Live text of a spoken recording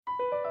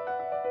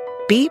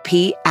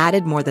BP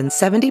added more than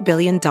 $70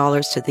 billion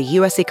to the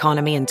U.S.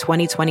 economy in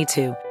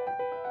 2022.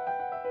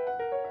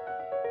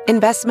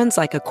 Investments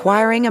like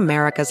acquiring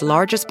America's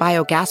largest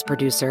biogas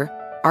producer,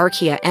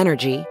 Archaea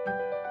Energy,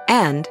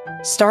 and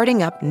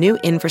starting up new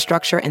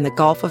infrastructure in the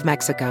Gulf of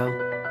Mexico.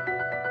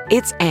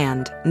 It's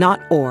and,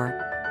 not or.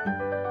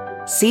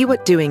 See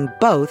what doing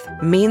both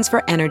means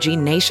for energy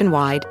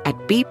nationwide at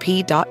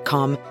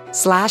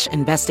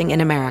bp.com/investing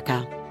in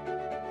America.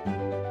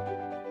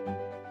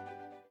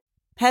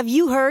 Have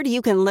you heard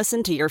you can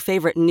listen to your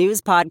favorite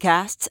news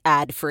podcasts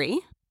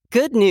ad-free?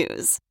 Good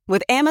news.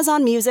 With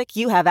Amazon Music,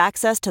 you have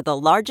access to the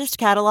largest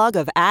catalog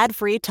of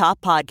ad-free top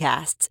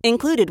podcasts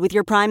included with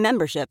your Prime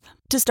membership.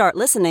 To start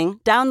listening,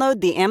 download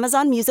the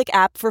Amazon Music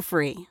app for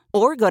free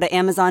or go to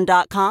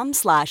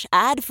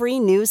amazon.com/ad-free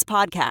news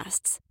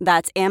podcasts.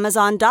 That's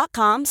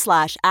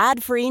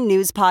amazon.com/ad-free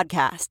news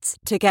podcasts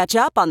to catch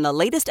up on the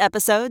latest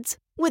episodes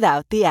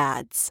without the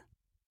ads.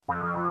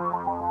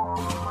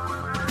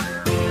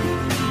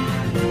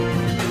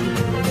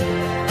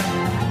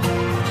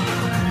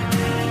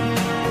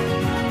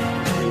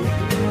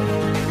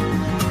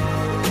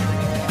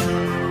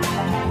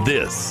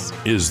 This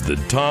is the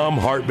Thom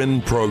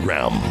Hartmann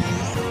Program.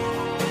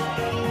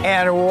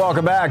 And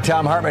welcome back.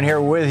 Thom Hartmann here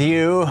with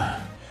you.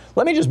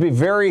 Let me just be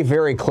very,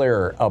 very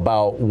clear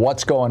about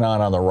what's going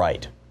on the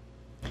right.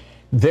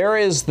 There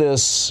is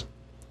this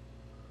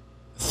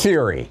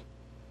theory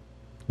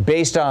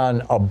based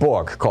on a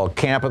book called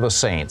Camp of the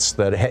Saints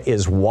that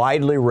is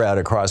widely read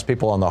across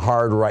people on the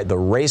hard right, the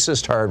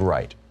racist hard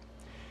right.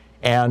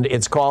 And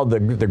it's called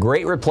the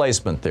Great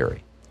Replacement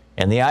Theory.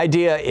 And the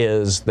idea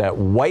is that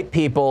white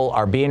people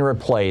are being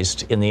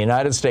replaced in the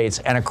United States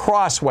and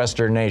across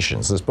Western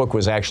nations. This book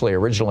was actually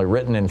originally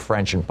written in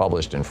French and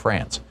published in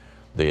France.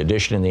 The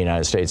edition in the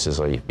United States is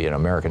an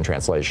American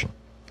translation.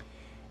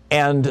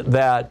 And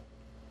that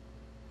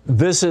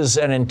this is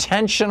an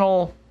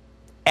intentional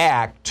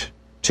act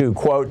to,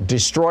 quote,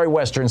 destroy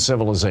Western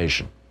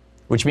civilization,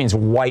 which means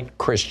white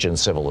Christian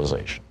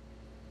civilization,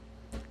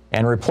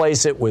 and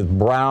replace it with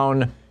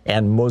brown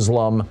and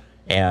Muslim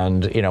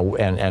and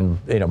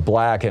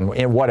black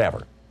and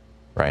whatever,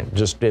 right?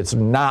 Just, it's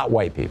not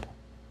white people.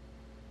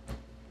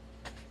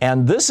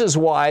 And this is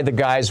why the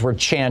guys were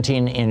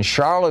chanting in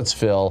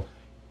Charlottesville,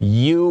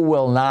 "You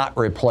will not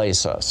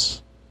replace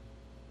us."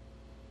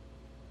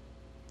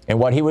 And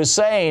what he was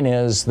saying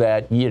is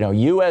that,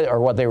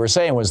 what they were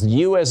saying was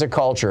you as a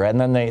culture, and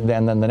then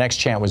the next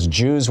chant was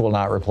Jews will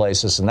not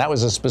replace us, and that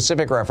was a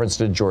specific reference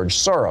to George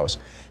Soros,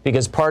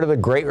 because part of the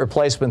Great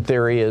Replacement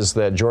Theory is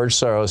that George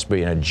Soros,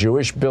 being a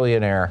Jewish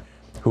billionaire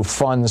who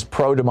funds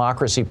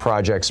pro-democracy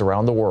projects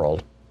around the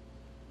world,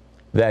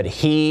 that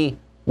he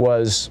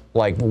was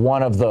like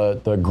one of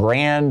the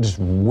grand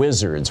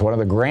wizards, one of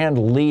the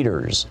grand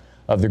leaders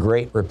of the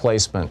Great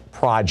Replacement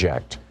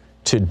Project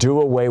to do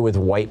away with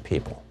white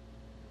people.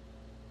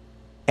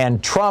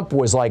 And Trump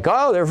was like,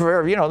 oh, they're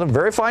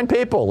very fine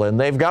people, and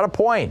they've got a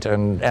point.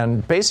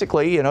 And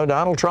basically,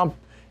 Donald Trump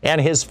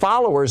and his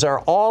followers are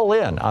all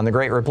in on the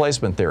Great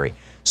Replacement Theory.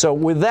 So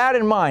with that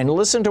in mind,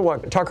 listen to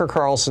what Tucker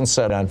Carlson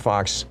said on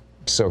Fox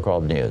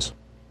so-called news.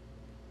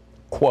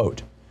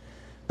 Quote,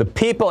 "The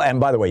people," and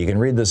by the way, you can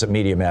read this at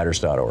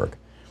MediaMatters.org.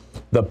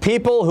 "The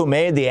people who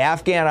made the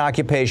Afghan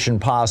occupation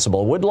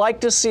possible would like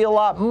to see a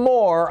lot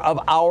more of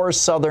our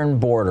southern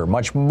border,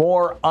 much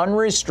more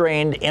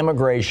unrestrained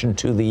immigration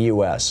to the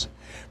U.S.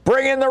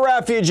 Bring in the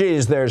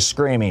refugees, they're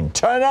screaming,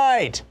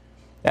 tonight.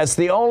 That's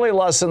the only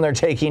lesson they're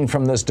taking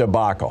from this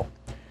debacle.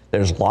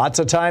 There's lots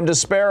of time to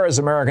spare as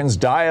Americans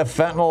die of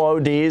fentanyl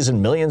ODs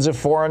and millions of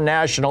foreign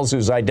nationals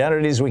whose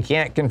identities we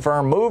can't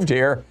confirm moved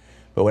here.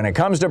 But when it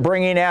comes to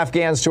bringing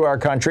Afghans to our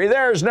country,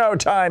 there's no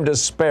time to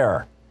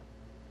spare."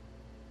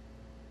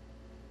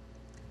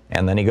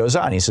 And then he goes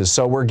on. He says,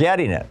 "So we're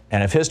getting it.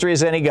 And if history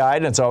is any guide,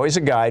 and it's always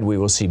a guide, we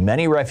will see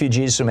many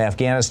refugees from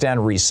Afghanistan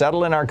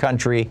resettle in our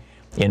country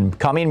in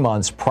coming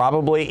months,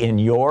 probably in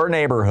your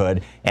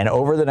neighborhood. And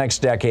over the next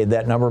decade,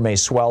 that number may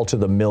swell to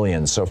the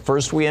millions. So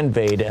first we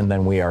invade, and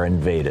then we are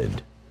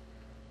invaded."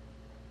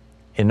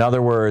 In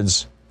other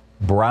words,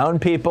 brown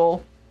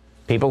people,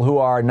 people who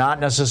are not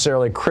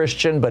necessarily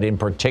Christian, but in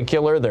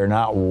particular, they're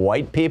not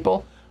white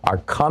people, are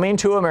coming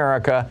to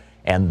America,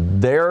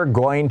 and they're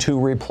going to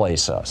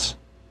replace us.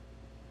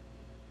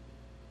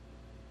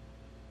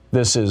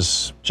 This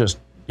is just,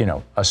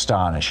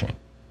 astonishing.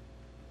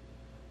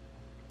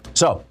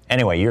 So,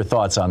 anyway, your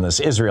thoughts on this.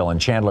 Israel in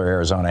Chandler,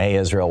 Arizona. Hey,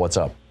 Israel, what's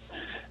up?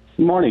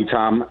 Good morning,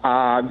 Tom.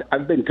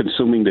 I've been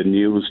consuming the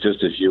news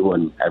just as you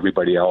and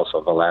everybody else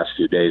over the last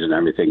few days and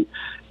everything.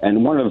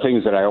 And one of the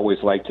things that I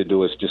always like to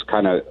do is just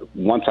kind of,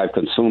 once I've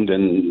consumed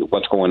in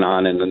what's going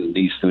on in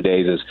these 2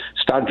 days, is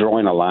start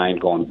drawing a line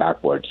going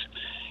backwards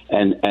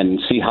and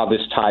see how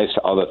this ties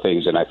to other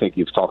things. And I think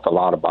you've talked a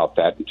lot about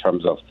that in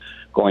terms of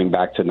going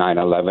back to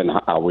 9/11,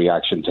 our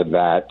reaction to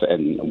that,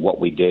 and what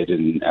we did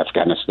in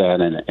Afghanistan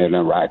and in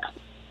Iraq.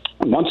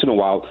 Once in a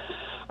while,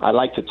 I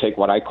like to take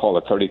what I call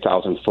a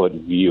 30,000-foot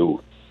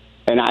view.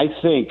 And I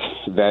think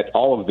that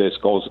all of this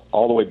goes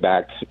all the way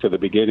back to the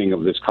beginning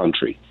of this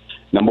country.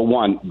 Number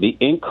one, the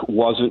ink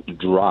wasn't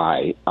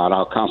dry on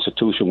our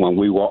Constitution when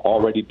we were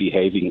already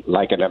behaving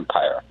like an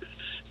empire,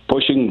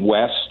 pushing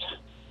west,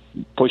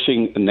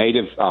 pushing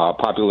native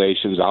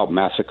populations out,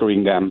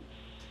 massacring them.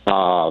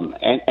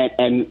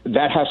 And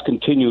that has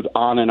continued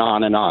on and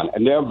on and on.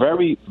 And there are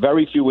very,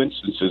 very few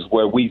instances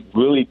where we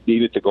really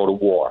needed to go to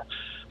war.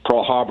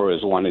 Pearl Harbor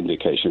is one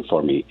indication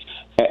for me.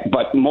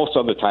 But most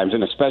of the times,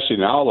 and especially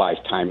in our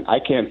lifetime, I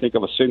can't think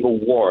of a single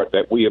war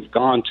that we have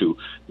gone to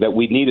that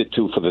we needed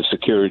to for the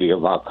security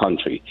of our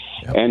country.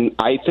 Yep. And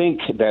I think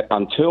that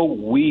until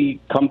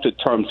we come to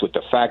terms with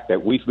the fact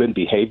that we've been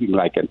behaving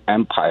like an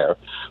empire,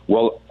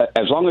 well,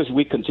 as long as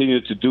we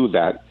continue to do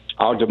that,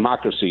 our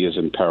democracy is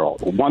in peril.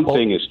 One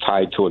thing is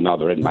tied to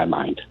another in my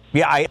mind.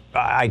 Yeah,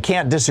 I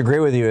can't disagree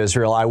with you,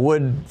 Israel. I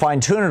would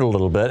fine-tune it a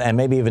little bit and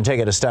maybe even take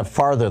it a step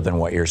farther than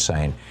what you're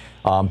saying.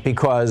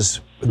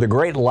 Because the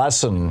great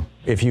lesson,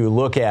 if you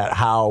look at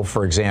how,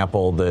 for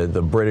example,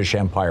 the British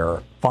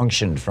Empire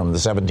functioned from the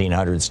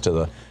 1700s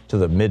to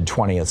the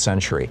mid-20th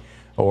century,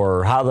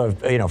 or how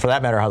for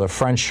that matter, how the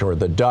French or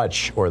the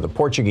Dutch or the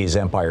Portuguese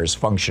empires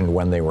functioned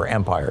when they were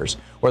empires,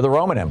 or the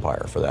Roman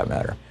Empire, for that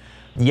matter.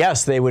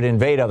 Yes, they would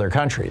invade other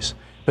countries,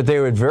 but they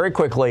would very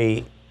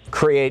quickly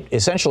create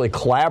essentially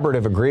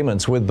collaborative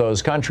agreements with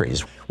those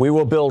countries. We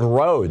will build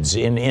roads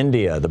in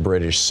India, the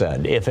British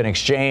said, if in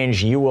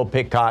exchange you will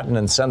pick cotton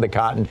and send the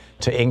cotton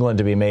to England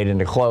to be made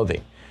into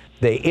clothing.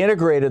 They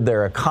integrated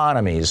their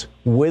economies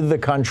with the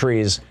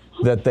countries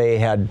that they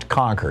had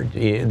conquered.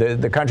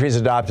 The countries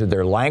adopted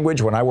their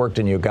language. When I worked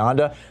in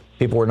Uganda,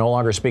 people were no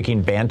longer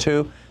speaking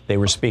Bantu, they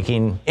were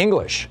speaking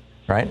English,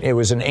 right? It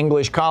was an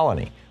English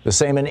colony. The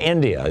same in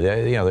India.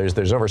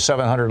 There's over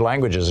 700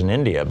 languages in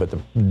India, but the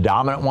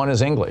dominant one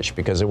is English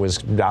because it was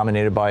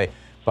dominated by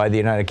the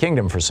United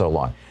Kingdom for so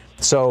long.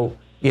 So,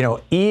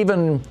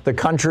 even the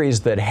countries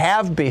that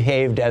have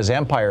behaved as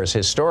empires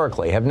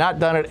historically have not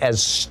done it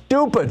as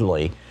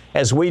stupidly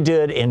as we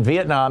did in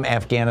Vietnam,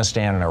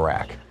 Afghanistan, and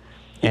Iraq.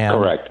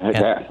 Correct.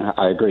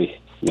 I agree.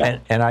 Yeah.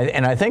 And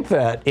I think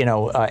that,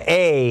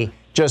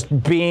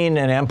 just being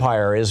an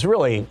empire is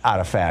really out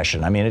of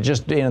fashion. I mean, it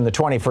just, in the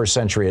 21st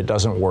century, it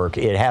doesn't work.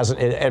 It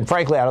hasn't, and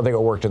frankly, I don't think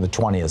it worked in the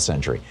 20th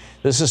century.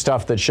 This is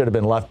stuff that should have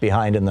been left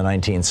behind in the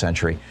 19th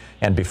century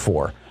and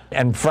before.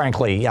 And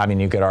frankly, I mean,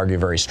 you could argue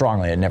very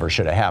strongly it never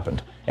should have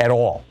happened at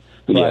all.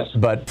 Yes.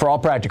 But for all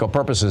practical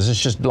purposes,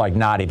 it's just like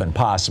not even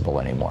possible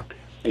anymore.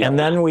 Yeah. And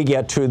then we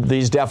get to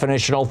these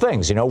definitional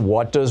things.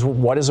 What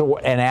is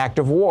an act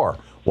of war?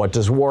 What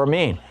does war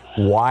mean?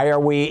 Why are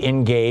we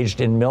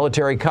engaged in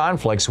military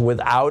conflicts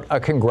without a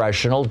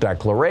congressional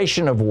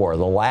declaration of war?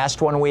 The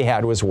last one we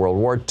had was World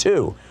War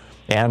II,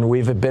 and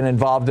we've been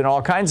involved in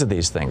all kinds of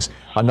these things.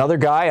 Another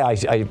guy,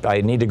 I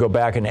need to go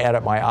back and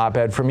edit my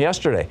op-ed from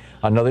yesterday.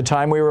 Another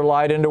time we were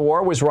lied into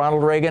war was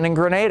Ronald Reagan in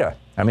Grenada.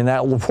 I mean,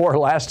 that war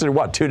lasted,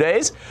 2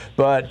 days?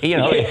 But,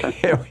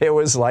 it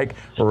was like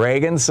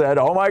Reagan said,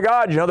 oh, my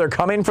God, they're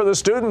coming for the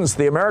students,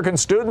 the American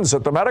students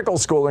at the medical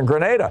school in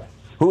Grenada.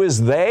 Who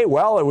is they?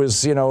 Well, it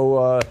was,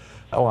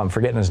 I'm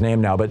forgetting his name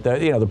now, but,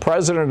 the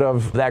president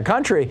of that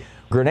country,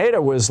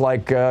 Grenada, was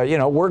like,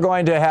 we're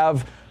going to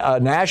have a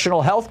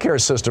national health care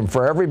system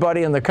for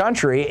everybody in the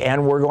country,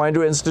 and we're going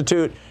to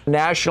institute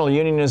national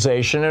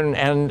unionization.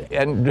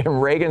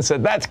 And Reagan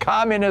said, that's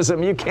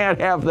communism. You can't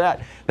have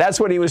that. That's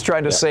what he was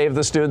trying to save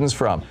the students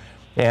from.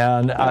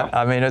 And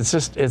I mean,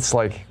 it's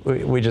like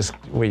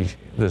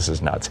this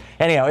is nuts.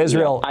 Anyhow,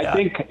 Israel. I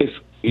think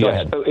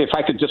if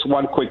I could just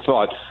one quick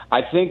thought,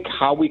 I think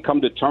how we come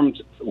to terms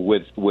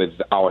with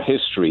our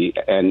history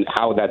and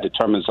how that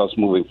determines us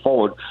moving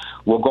forward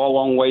will go a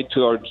long way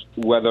towards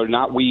whether or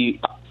not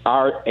we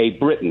are a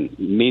Britain,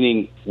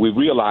 meaning we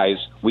realize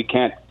we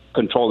can't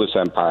control this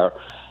empire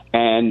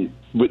and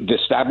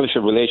establish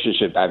a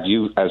relationship, as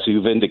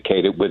you've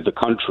indicated, with the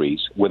countries,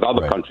 with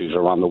other countries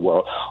around the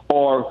world,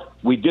 or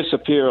we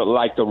disappear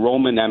like the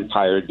Roman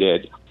Empire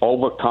did,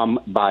 overcome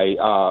by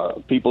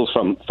peoples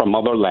from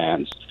other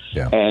lands.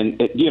 Yeah. And,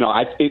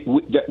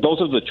 those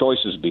are the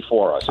choices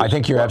before us. I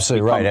think you're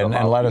absolutely right.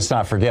 And let us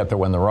not forget that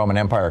when the Roman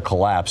Empire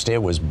collapsed, it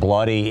was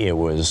bloody, it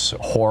was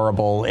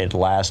horrible, it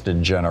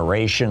lasted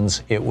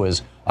generations, it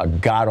was a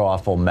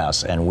god-awful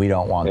mess, and we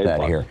don't want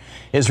that here.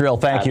 Israel,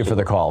 thank you for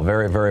the call.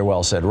 Very, very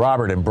well said.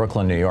 Robert in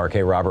Brooklyn, New York.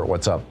 Hey, Robert,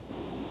 what's up?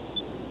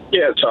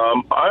 Yeah,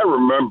 Tom, I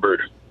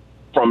remembered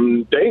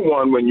from day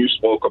one when you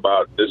spoke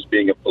about this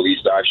being a police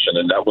action,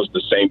 and that was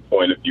the same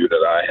point of view that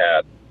I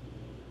had.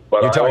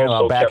 But you're talking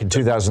about back in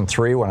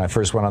 2003 when I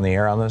first went on the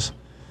air on this?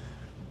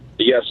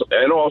 Yes,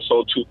 and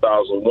also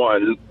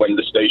 2001 when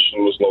the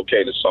station was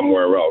located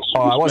somewhere else.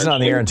 Oh, I wasn't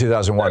on the air in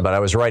 2001, but I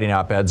was writing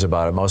op-eds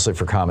about it, mostly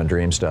for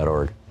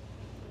commondreams.org.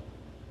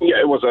 Yeah,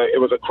 it was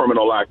a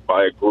criminal act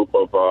by a group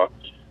of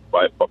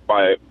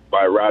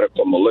by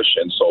radical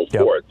militia and so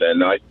forth.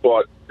 And I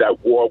thought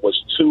that war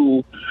was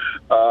too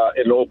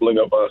ennobling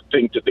of a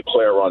thing to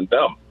declare on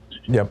them.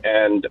 Yep.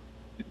 And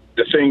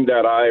the thing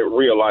that I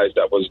realized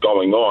that was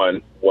going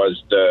on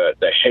was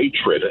the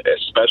hatred,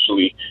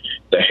 especially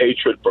the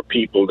hatred for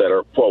people that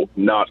are, quote,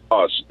 not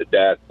us,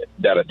 that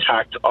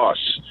attacked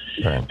us.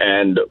 Right.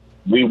 And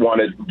we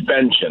wanted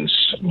vengeance.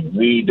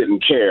 We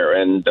didn't care,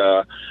 and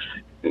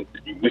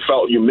we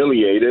felt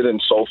humiliated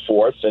and so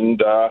forth.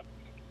 And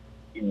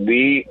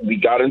we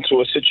got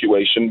into a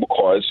situation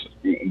because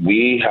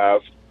we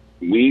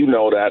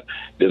know that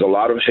there's a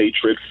lot of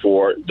hatred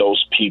for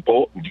those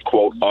people,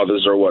 quote,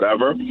 others or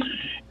whatever,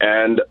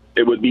 and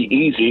it would be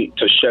easy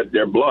to shed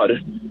their blood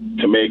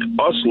to make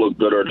us look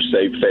good or to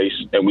save face.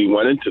 And we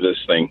went into this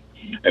thing,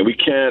 and we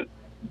can't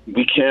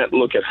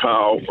look at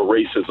how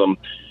racism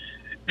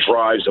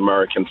drives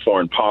American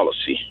foreign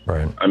policy.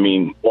 Right. I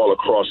mean, all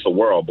across the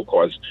world,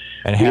 because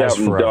we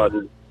haven't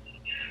done,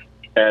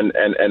 and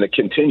it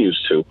continues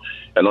to.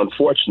 And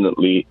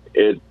unfortunately,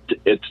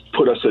 it's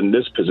put us in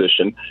this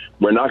position.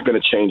 We're not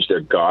going to change their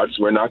gods.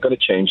 We're not going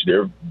to change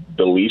their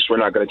beliefs. We're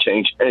not going to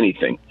change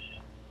anything.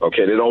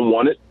 Okay, they don't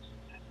want it.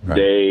 Right.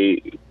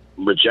 They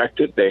reject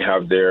it. They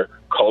have their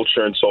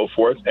culture and so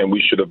forth, and we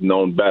should have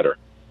known better.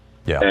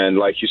 Yeah. And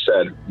like you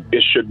said,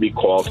 it should be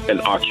called an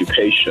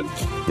occupation.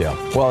 Yeah.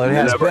 Well, it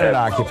has been an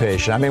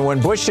occupation. I mean,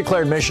 when Bush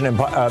declared mission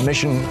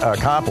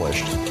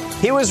accomplished,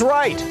 he was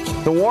right.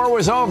 The war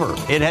was over.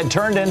 It had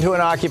turned into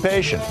an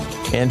occupation,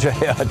 into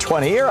a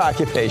 20-year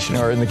occupation,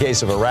 or in the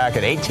case of Iraq,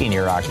 an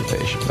 18-year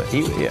occupation. But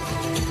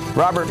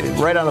Robert,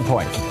 right on the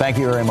point. Thank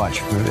you very much.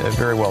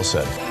 Very well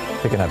said.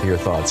 Picking up your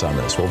thoughts on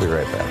this. We'll be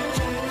right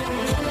back.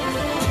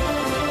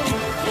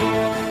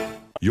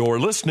 You're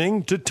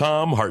listening to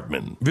Thom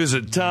Hartmann.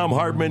 Visit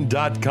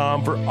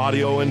ThomHartmann.com for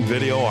audio and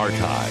video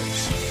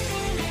archives.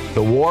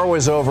 The war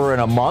was over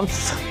in a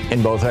month.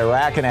 In both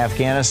Iraq and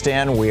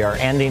Afghanistan, we are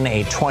ending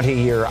a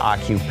 20-year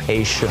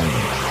occupation.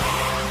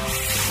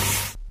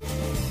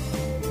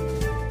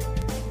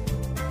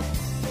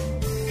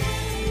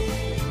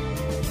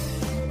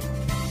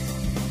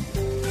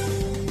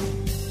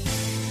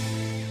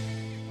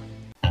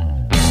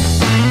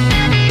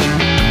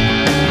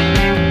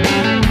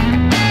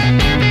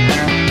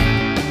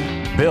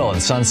 Bill in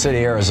Sun City,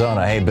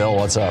 Arizona. Hey, Bill,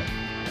 what's up?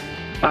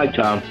 Hi,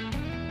 Tom.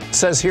 It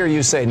says here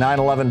you say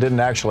 9/11 didn't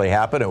actually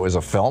happen. It was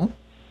a film?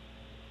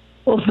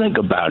 Well, think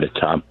about it,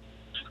 Tom.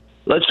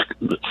 Let's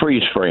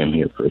freeze frame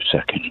here for a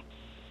second.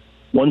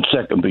 1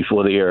 second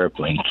before the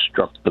airplane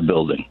struck the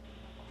building.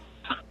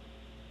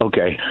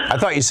 Okay. I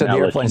thought you said the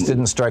airplanes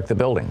didn't strike the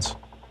buildings.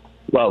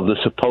 Well, the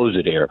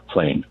supposed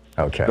airplane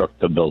struck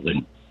the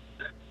building.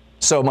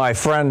 So my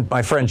friend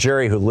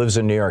Jerry, who lives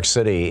in New York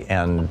City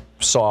and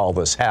saw all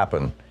this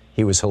happen,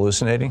 he was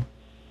hallucinating?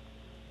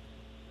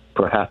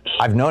 Perhaps.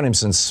 I've known him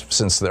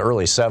since the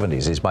early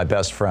 70s. He's my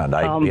best friend.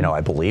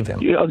 I believe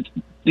him. You know,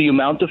 the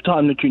amount of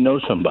time that you know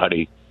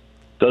somebody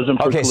doesn't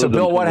preclude. Okay, so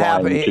Bill, what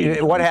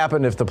happened? What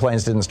happened if the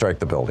planes didn't strike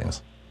the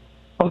buildings?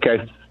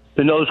 Okay,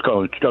 the nose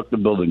cone struck the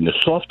building. The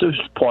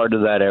softest part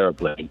of that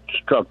airplane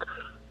struck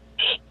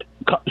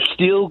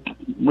steel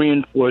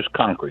reinforced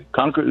concrete,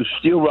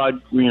 steel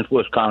rod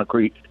reinforced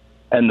concrete,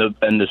 and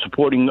the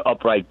supporting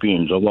upright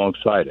beams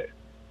alongside it.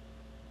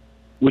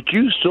 What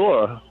you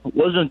saw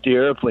wasn't the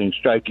airplane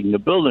striking the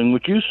building.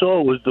 What you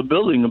saw was the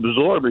building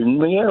absorbing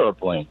the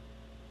airplane.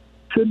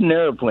 Should an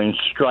airplane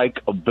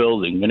strike a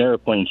building, an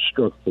airplane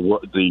struck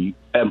the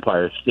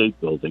Empire State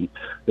Building.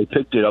 They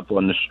picked it up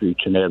on the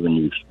streets and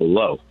avenues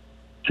below.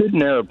 Should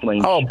an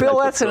airplane strike Bill,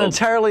 that's an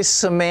entirely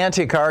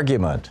semantic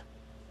argument.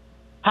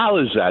 How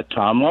is that,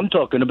 Tom? I'm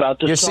talking about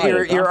the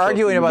science. You're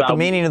arguing about the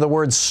meaning of the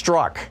word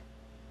struck.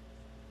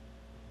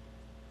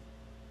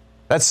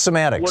 That's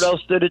semantics. What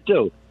else did it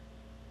do?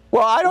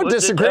 Well, I don't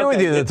disagree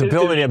with you that the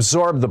building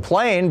absorbed the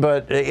plane,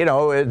 but,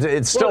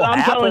 it still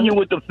happened. I'm telling you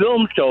what the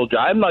film showed you.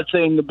 I'm not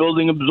saying the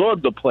building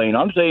absorbed the plane.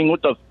 I'm saying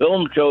what the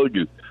film showed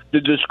you. The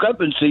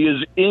discrepancy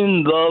is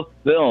in the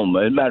film.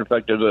 As a matter of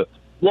fact, there's a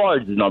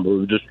large number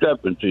of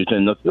discrepancies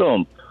in the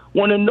film.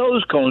 When a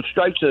nose cone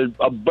strikes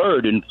a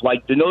bird in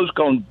flight, the nose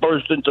cone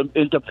bursts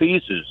into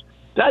pieces.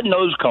 That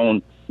nose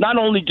cone, not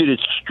only did it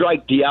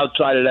strike the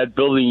outside of that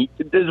building,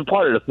 there's a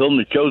part of the film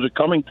that shows it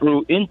coming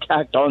through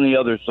intact on the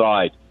other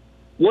side.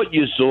 What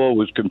you saw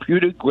was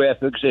computer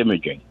graphics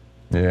imaging.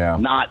 Yeah.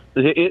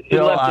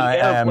 Bill,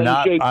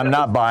 I'm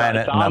not buying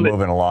it, and I'm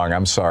moving along.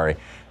 I'm sorry.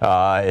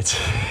 It's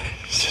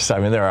just,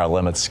 there are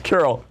limits.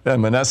 Carol in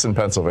Monessen,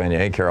 Pennsylvania.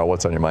 Hey, Carol,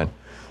 what's on your mind?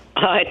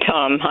 Hi,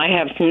 Tom. I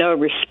have no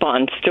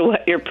response to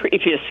what your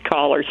previous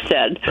caller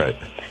said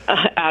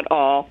at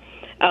all.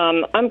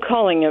 I'm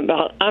calling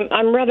about,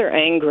 I'm rather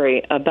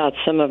angry about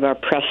some of our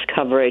press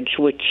coverage,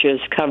 which is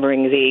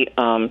covering the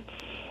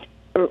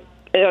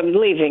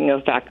leaving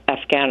of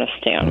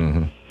Afghanistan.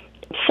 Mm-hmm.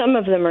 Some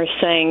of them are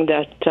saying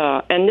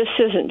that, and this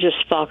isn't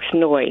just Fox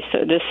Noise,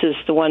 so this is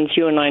the ones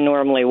you and I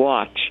normally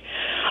watch,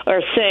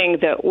 are saying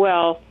that,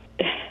 well,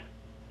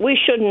 we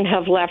shouldn't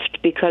have left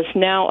because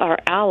now our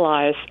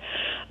allies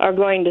are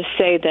going to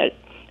say that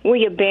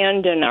we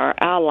abandon our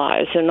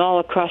allies, and all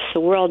across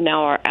the world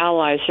now our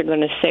allies are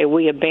going to say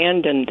we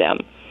abandoned them.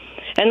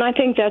 And I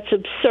think that's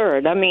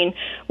absurd. I mean,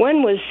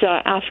 when was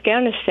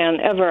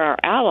Afghanistan ever our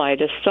ally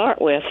to start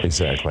with?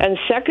 Exactly. And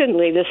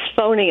secondly, this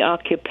phony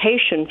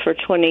occupation for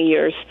 20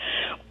 years,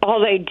 all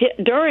they did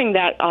during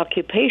that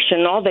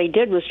occupation, all they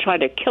did was try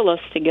to kill us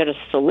to get us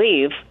to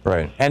leave.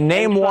 Right. And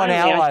name one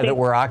ally that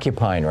we're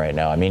occupying right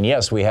now. I mean,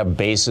 yes, we have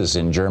bases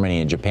in Germany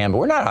and Japan, but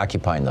we're not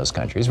occupying those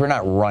countries. We're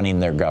not running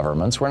their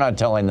governments. We're not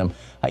telling them,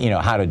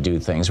 how to do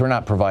things. We're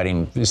not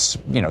providing,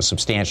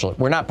 substantial.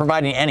 We're not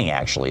providing any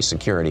actually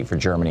security for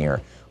Germany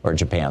or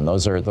Japan.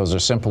 Those are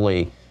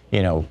simply,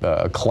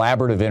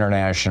 collaborative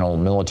international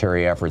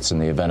military efforts in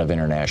the event of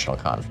international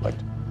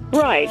conflict.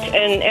 Right,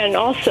 and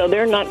also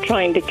they're not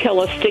trying to kill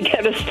us to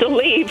get us to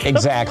leave.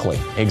 Exactly.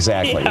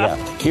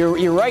 Yeah.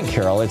 You're right,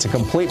 Carol. It's a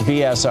complete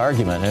BS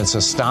argument, and it's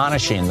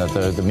astonishing that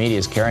the media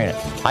is carrying it.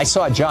 I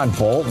saw John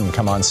Bolton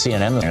come on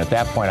CNN, and at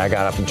that point I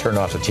got up and turned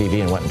off the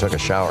TV and went and took a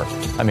shower.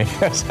 I mean,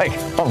 it's like,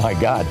 oh my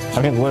God.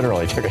 I mean,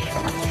 literally took a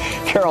shower.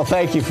 Carol,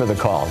 thank you for the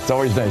call. It's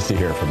always nice to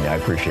hear from you. I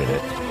appreciate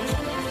it.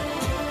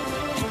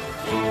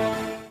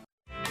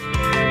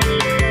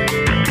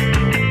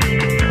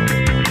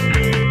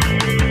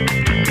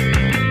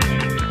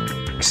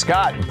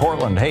 Scott in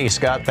Portland. Hey,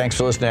 Scott, thanks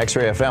for listening to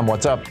X-Ray FM.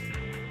 What's up?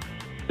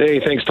 Hey,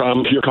 thanks,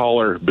 Tom. Your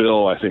caller,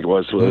 Bill, I think it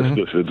was,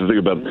 the thing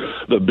about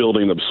the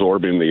building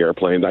absorbing the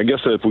airplane. I guess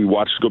if we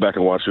go back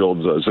and watch the old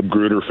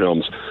Zapruder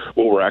films,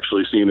 what we're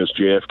actually seeing is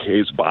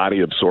JFK's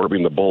body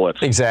absorbing the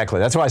bullets. Exactly.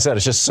 That's why I said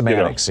it's just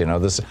semantics.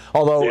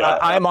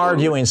 I'm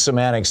arguing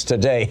semantics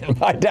today in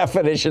my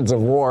definitions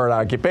of war and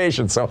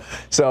occupation. So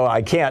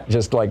I can't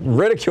just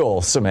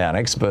ridicule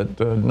semantics, but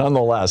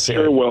nonetheless.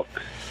 Sure.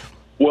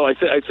 Well, I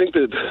think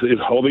that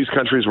all these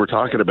countries we're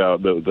talking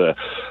about, we'll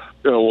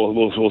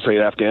say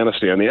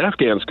Afghanistan. The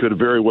Afghans could have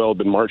very well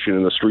been marching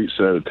in the streets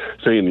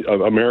saying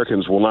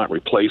Americans will not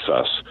replace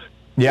us.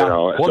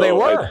 Yeah. They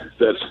were.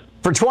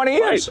 For 20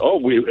 years. Right. Oh,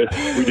 we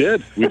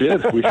did.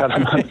 We had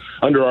them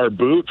under our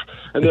boot,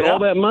 and then all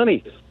that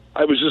money.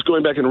 I was just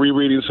going back and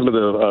rereading some of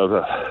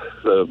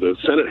the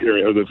Senate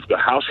hearing or the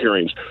House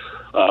hearings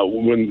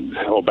in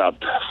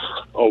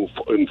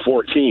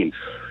 2014.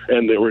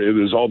 And there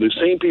was all these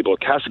same people,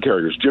 cast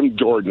carriers, Jim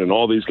Jordan and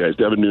all these guys,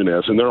 Devin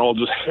Nunes, and they're all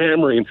just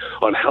hammering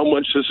on how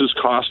much this is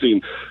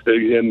costing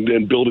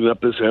and building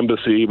up this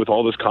embassy with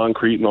all this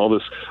concrete and all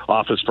this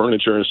office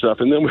furniture and stuff.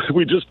 And then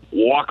we just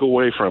walk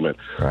away from it.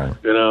 Right.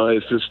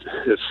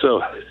 It's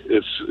so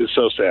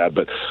sad.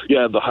 But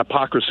yeah, the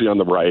hypocrisy on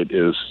the right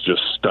is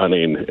just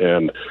stunning,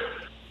 and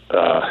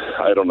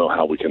I don't know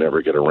how we can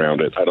ever get around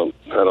it. I don't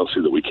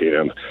see that we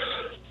can.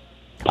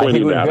 I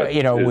think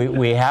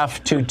we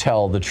have to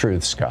tell the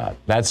truth, Scott.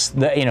 That's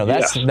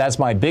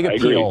my big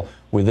appeal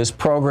with this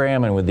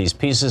program and with these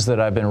pieces that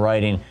I've been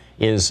writing,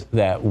 is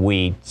that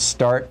we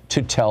start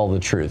to tell the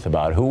truth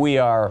about who we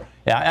are.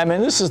 I mean,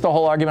 this is the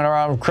whole argument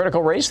around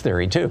critical race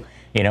theory too.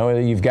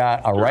 You've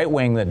got a right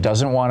wing that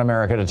doesn't want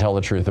America to tell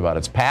the truth about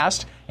its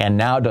past, and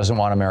now doesn't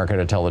want America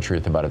to tell the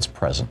truth about its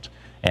present.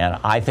 And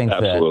I think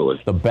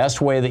that the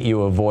best way that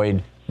you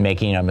avoid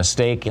making a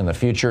mistake in the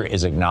future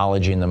is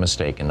acknowledging the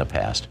mistake in the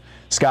past.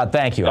 Scott,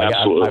 thank you.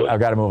 I've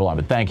got to move along,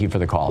 but thank you for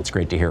the call. It's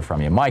great to hear from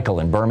you.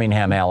 Michael in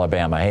Birmingham,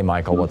 Alabama. Hey,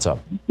 Michael, what's up?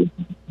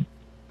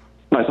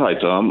 Hi,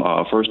 Tom.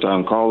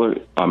 First-time caller.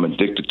 I'm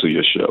addicted to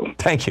your show.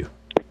 Thank you.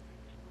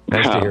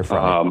 Nice to hear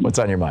from you. What's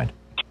on your mind?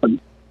 I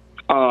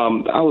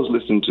was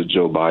listening to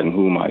Joe Biden,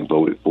 whom I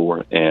voted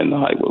for, and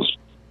I was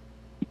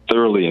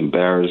thoroughly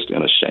embarrassed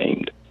and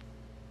ashamed.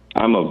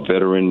 I'm a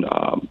veteran.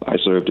 I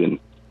served in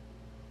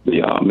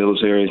the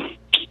military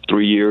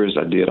 3 years.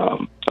 I did a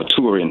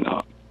tour in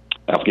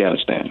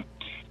Afghanistan.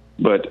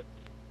 But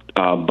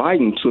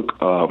Biden took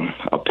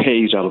a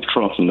page out of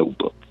Trump's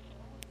notebook.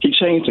 He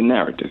changed the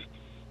narrative.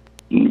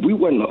 We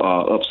weren't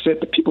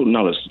upset. The people were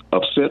not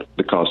upset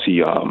because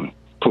he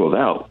pulled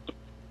out.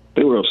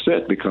 They were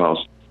upset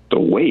because the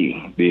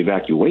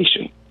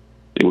evacuation,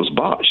 it was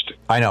botched.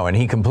 I know, and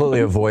he completely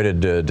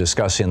avoided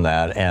discussing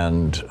that.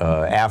 And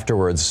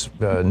afterwards,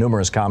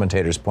 numerous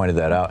commentators pointed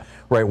that out.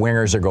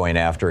 Right-wingers are going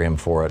after him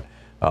for it.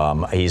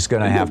 He's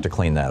going to have to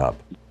clean that up.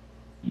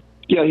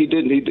 Yeah, he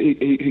did.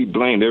 He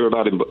blamed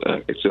everybody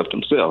except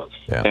himself.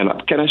 Yeah.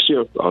 And can I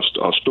share a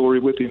story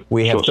with you?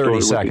 We have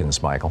 30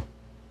 seconds, Michael,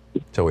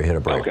 till we hit a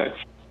break. Okay.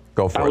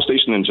 Go for it. I was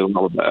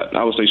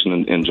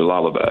stationed in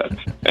Jalalabad,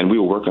 and we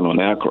were working on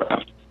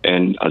aircraft.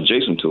 And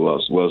adjacent to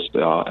us was the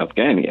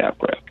Afghani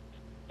aircraft.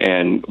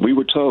 And we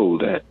were told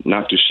that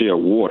not to share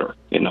water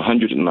in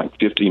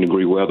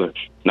 115-degree weather,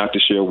 not to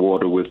share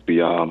water with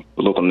the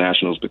local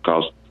nationals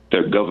because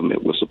their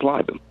government would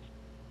supply them.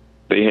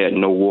 They had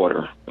no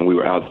water, and we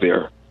were out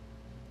there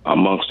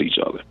amongst each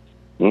other.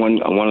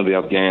 One of the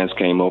Afghans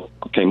came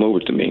over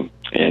to me,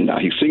 and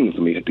he signaled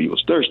to me that he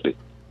was thirsty.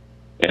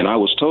 And I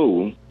was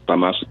told by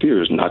my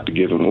superiors not to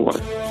give him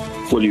water.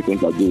 What do you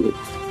think I did?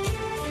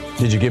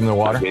 Did you give him the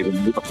water? I gave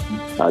him water.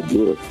 I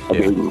did.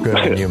 Good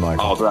on you,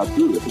 Michael.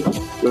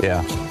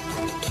 Yeah.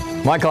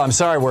 Michael, I'm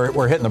sorry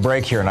we're hitting the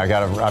break here, and I've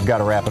got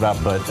to wrap it up.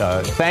 But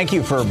thank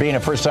you for being a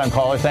first-time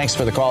caller. Thanks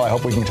for the call. I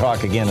hope we can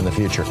talk again in the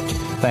future.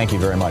 Thank you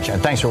very much,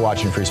 and thanks for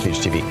watching Free Speech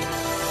TV.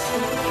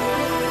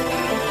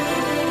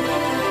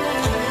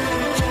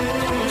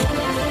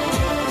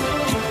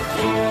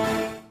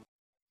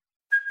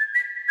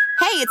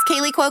 Hey, it's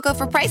Kaylee Cuoco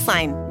for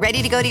Priceline.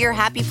 Ready to go to your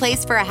happy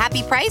place for a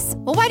happy price?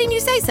 Well, why didn't you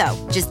say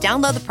so? Just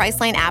download the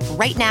Priceline app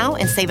right now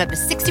and save up to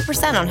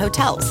 60% on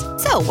hotels.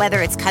 So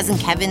whether it's Cousin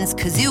Kevin's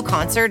Kazoo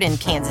Concert in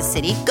Kansas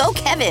City, go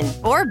Kevin,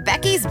 or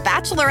Becky's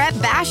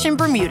Bachelorette Bash in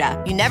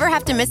Bermuda, you never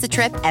have to miss a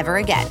trip ever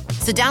again.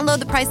 So download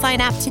the Priceline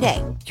app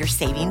today. Your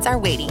savings are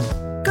waiting.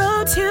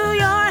 Go to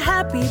your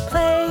happy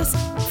place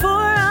for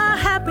a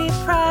happy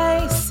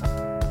price.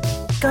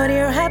 Go to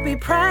your happy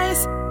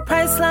price,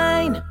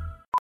 Priceline.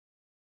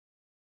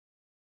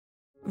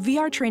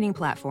 VR training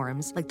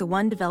platforms, like the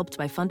one developed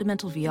by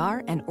Fundamental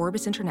VR and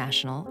Orbis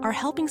International, are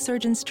helping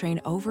surgeons train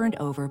over and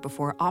over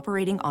before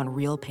operating on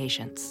real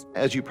patients.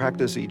 As you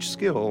practice each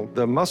skill,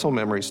 the muscle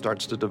memory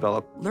starts to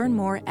develop. Learn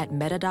more at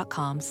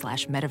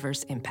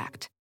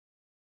meta.com/metaverseimpact.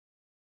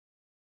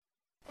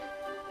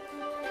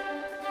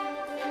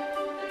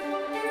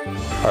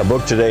 Our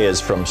book today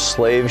is From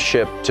Slave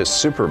Ship to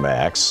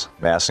Supermax,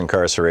 Mass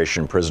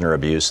Incarceration, Prisoner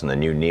Abuse, and the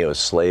New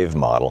Neo-Slave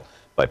Model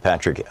by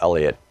Patrick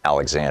Elliott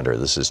Alexander.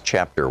 This is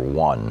Chapter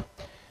 1.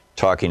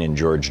 Talking in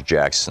George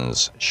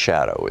Jackson's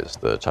Shadow is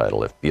the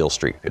title, if Beale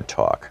Street could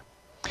talk.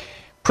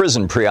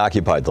 Prison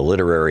preoccupied the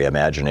literary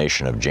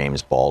imagination of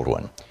James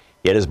Baldwin.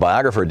 Yet his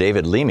biographer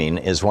David Leeming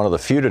is one of the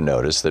few to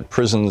notice that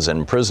prisons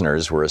and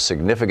prisoners were a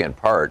significant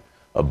part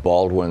of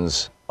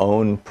Baldwin's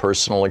own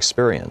personal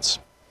experience.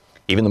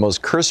 Even the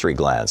most cursory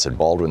glance at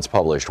Baldwin's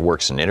published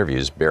works and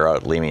interviews bear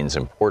out Leeming's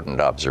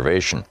important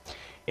observation.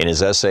 In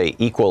his essay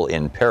Equal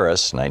in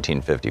Paris,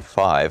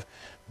 1955,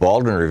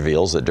 Baldwin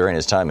reveals that during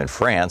his time in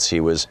France, he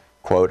was,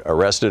 quote,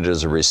 arrested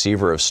as a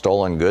receiver of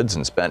stolen goods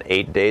and spent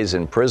 8 days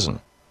in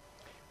prison.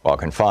 While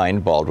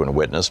confined, Baldwin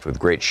witnessed with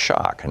great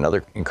shock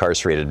another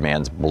incarcerated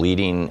man's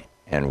bleeding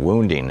and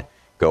wounding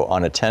go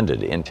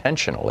unattended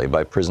intentionally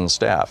by prison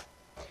staff.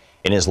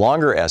 In his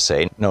longer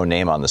essay, No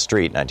Name on the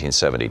Street,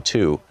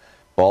 1972,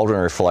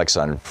 Baldwin reflects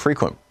on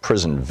frequent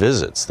prison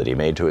visits that he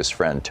made to his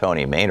friend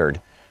Tony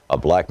Maynard, a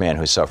black man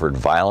who suffered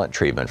violent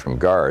treatment from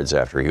guards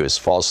after he was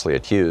falsely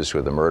accused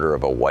with the murder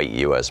of a white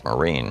U.S.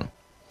 Marine.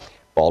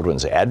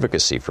 Baldwin's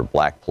advocacy for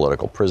black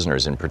political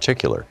prisoners in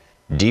particular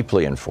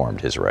deeply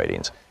informed his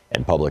writings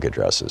and public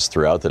addresses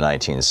throughout the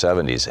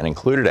 1970s and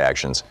included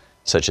actions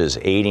such as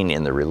aiding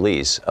in the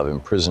release of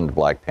imprisoned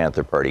Black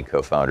Panther Party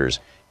co-founders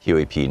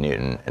Huey P.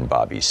 Newton and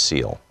Bobby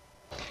Seale.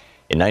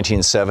 In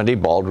 1970,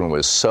 Baldwin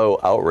was so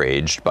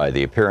outraged by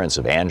the appearance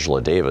of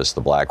Angela Davis,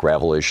 the black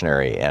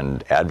revolutionary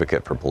and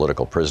advocate for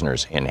political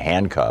prisoners, in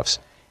handcuffs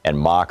and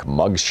mock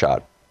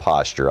mugshot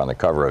posture on the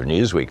cover of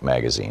Newsweek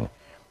magazine,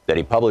 that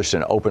he published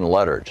an open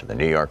letter to the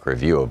New York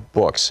Review of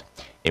Books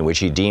in which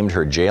he deemed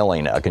her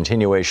jailing a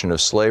continuation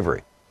of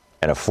slavery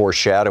and a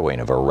foreshadowing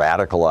of a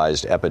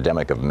radicalized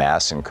epidemic of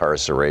mass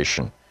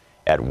incarceration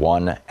at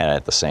one and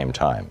at the same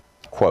time.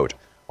 Quote,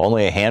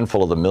 only a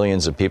handful of the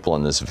millions of people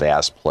in this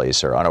vast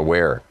place are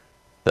unaware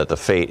that the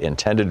fate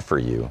intended for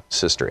you,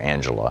 Sister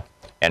Angela,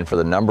 and for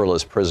the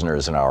numberless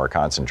prisoners in our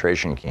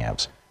concentration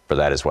camps, for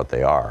that is what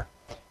they are,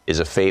 is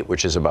a fate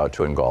which is about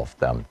to engulf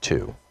them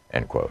too,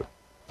 end quote.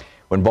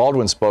 When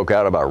Baldwin spoke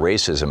out about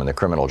racism in the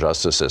criminal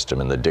justice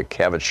system in the Dick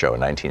Cavett Show in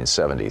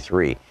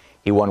 1973,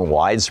 he won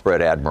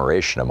widespread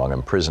admiration among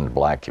imprisoned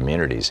black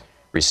communities,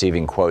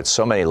 receiving, quote,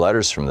 so many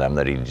letters from them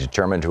that he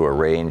determined to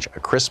arrange a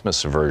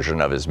Christmas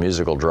version of his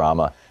musical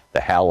drama,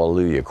 The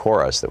Hallelujah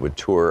Chorus, that would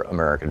tour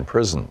American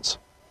prisons.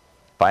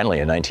 Finally,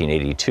 in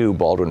 1982,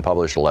 Baldwin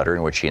published a letter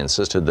in which he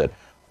insisted that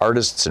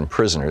artists and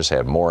prisoners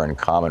have more in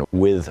common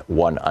with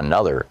one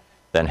another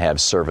than have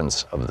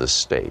servants of the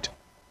state.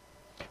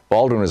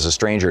 Baldwin was a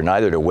stranger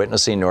neither to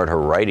witnessing nor to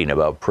writing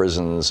about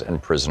prisons and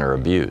prisoner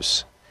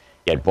abuse.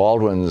 Yet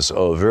Baldwin's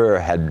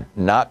oeuvre had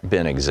not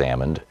been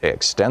examined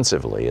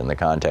extensively in the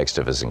context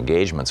of his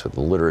engagements with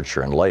the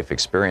literature and life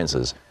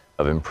experiences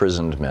of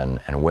imprisoned men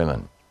and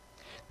women.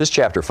 This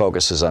chapter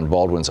focuses on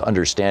Baldwin's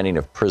understanding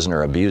of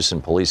prisoner abuse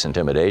and police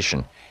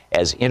intimidation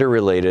as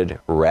interrelated,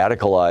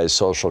 radicalized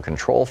social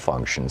control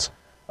functions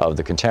of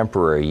the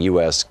contemporary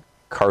U.S.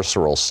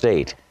 carceral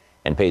state,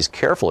 and pays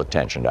careful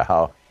attention to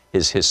how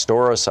his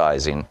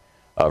historicizing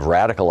of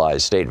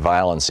radicalized state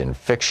violence in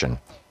fiction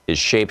is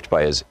shaped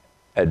by his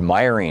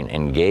admiring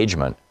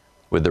engagement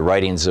with the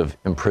writings of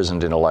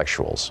imprisoned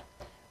intellectuals.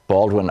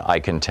 Baldwin, I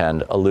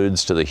contend,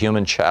 alludes to the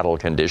human chattel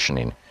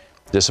conditioning,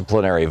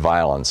 disciplinary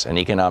violence, and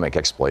economic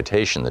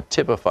exploitation that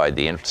typified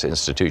the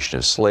institution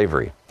of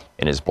slavery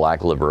in his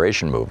Black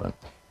Liberation Movement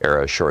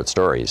era short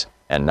stories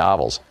and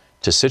novels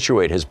to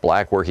situate his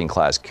black working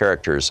class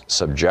characters'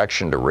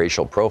 subjection to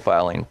racial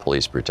profiling,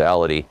 police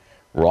brutality,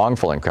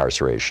 wrongful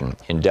incarceration,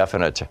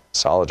 indefinite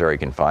solitary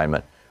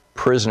confinement,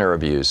 prisoner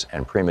abuse,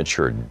 and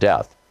premature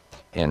death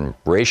in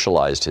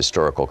racialized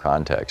historical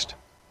context.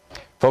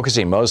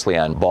 Focusing mostly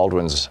on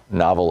Baldwin's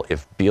novel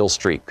If Beale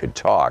Street Could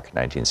Talk,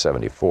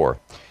 1974,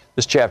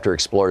 this chapter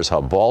explores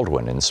how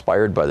Baldwin,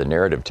 inspired by the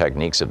narrative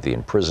techniques of the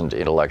imprisoned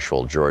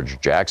intellectual George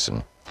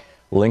Jackson,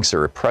 links a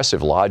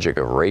repressive logic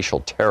of racial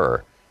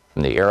terror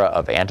from the era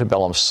of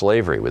antebellum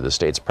slavery with the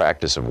state's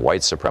practice of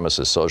white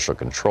supremacist social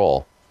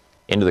control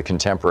into the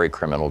contemporary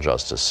criminal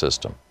justice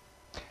system.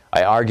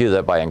 I argue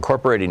that by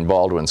incorporating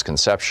Baldwin's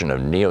conception of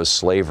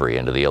neo-slavery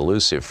into the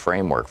elusive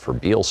framework for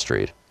Beale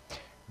Street,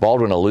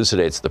 Baldwin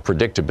elucidates the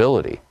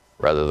predictability,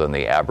 rather than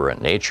the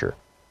aberrant nature,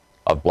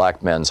 of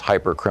black men's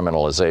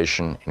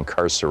hypercriminalization,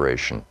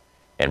 incarceration,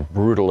 and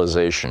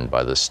brutalization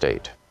by the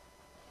state.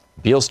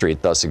 Beale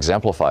Street thus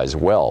exemplifies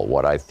well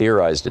what I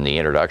theorized in the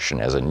introduction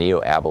as a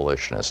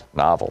neo-abolitionist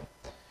novel.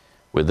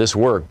 With this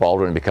work,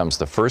 Baldwin becomes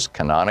the first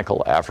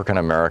canonical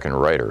African-American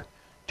writer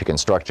to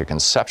construct a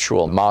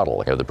conceptual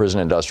model of the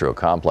prison-industrial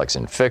complex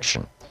in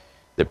fiction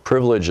that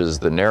privileges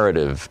the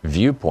narrative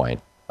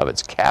viewpoint of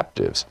its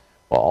captives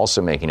while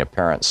also making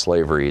apparent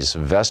slavery's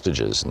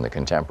vestiges in the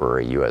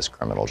contemporary U.S.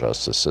 criminal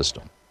justice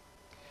system.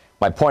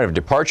 My point of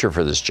departure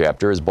for this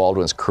chapter is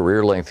Baldwin's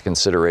career-length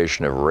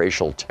consideration of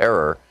racial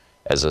terror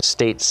as a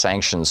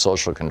state-sanctioned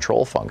social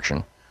control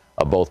function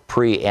of both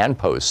pre- and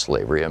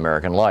post-slavery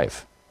American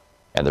life,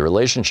 and the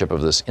relationship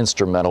of this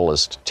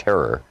instrumentalist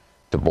terror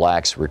to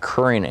blacks'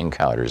 recurring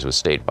encounters with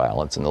state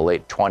violence in the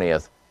late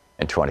 20th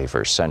and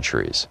 21st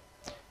centuries.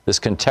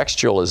 This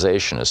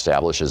contextualization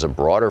establishes a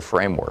broader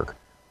framework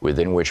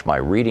within which my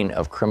reading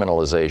of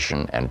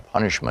criminalization and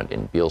punishment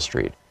in Beale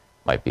Street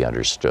might be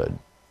understood.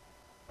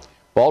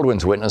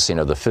 Baldwin's witnessing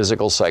of the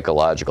physical,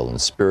 psychological,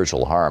 and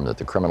spiritual harm that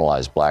the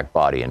criminalized black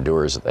body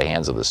endures at the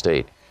hands of the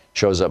state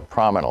shows up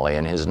prominently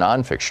in his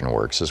nonfiction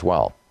works as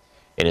well.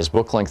 In his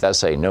book-length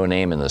essay, No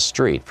Name in the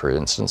Street, for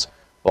instance,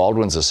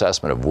 Baldwin's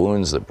assessment of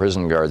wounds that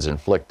prison guards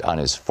inflict on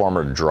his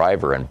former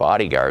driver and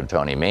bodyguard,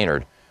 Tony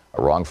Maynard,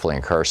 a wrongfully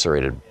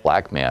incarcerated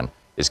black man,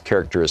 is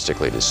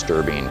characteristically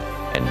disturbing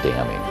and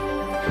damning.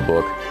 The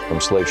book, From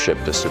Slave Ship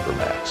to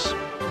Supermax.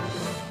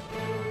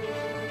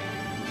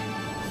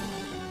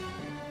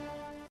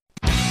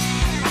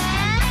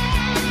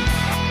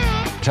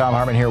 Tom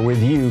Hartman here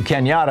with you.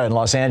 Kenyatta in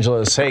Los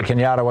Angeles. Hey,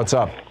 Kenyatta, what's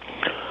up?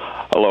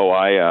 Hello.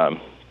 I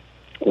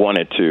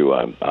wanted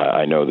to,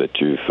 I know that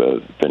you've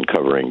been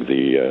covering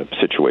the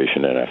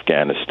situation in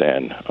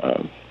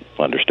Afghanistan,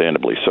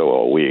 understandably so,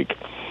 all week.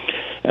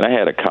 And I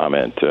had a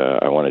comment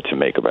I wanted to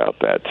make about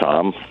that,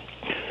 Tom.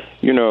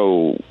 You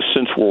know,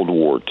 since World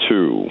War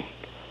II,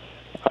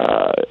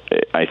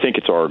 I think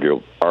it's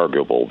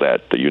arguable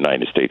that the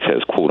United States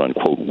has,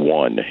 quote-unquote,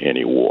 won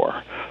any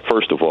war.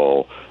 First of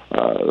all,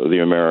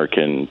 the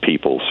American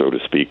people, so to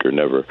speak, are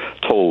never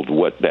told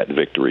what that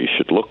victory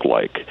should look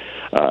like.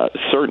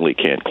 Certainly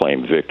can't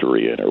claim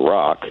victory in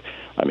Iraq.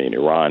 I mean,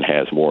 Iran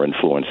has more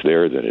influence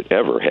there than it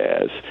ever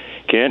has.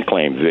 Can't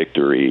claim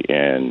victory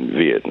in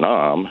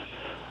Vietnam.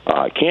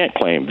 Can't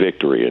claim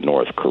victory in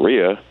North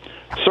Korea.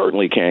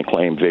 Certainly can't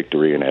claim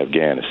victory in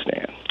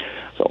Afghanistan.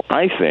 So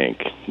I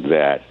think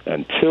that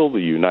until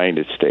the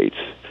United States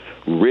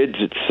rids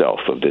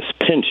itself of this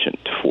penchant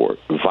for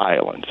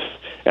violence,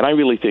 and I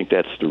really think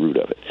that's the root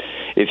of it.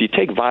 If you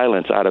take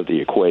violence out of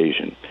the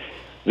equation,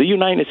 the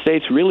United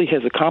States really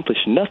has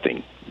accomplished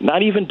nothing.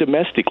 Not even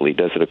domestically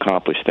does it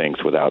accomplish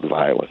things without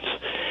violence.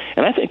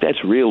 And I think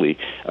that's really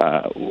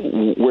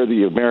where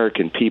the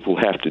American people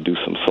have to do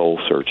some soul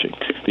searching,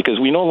 because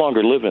we no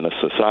longer live in a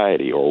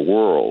society or a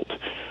world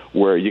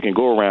where you can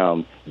go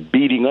around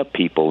beating up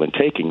people and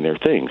taking their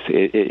things.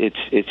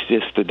 It's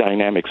just the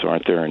dynamics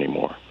aren't there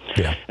anymore.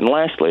 Yeah. And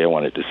lastly, I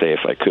wanted to say, if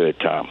I could,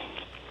 Tom,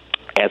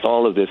 as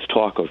all of this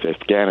talk of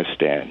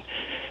Afghanistan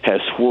has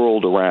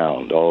swirled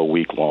around all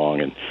week long,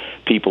 and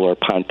people are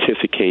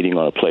pontificating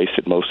on a place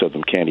that most of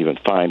them can't even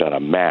find on a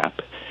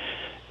map,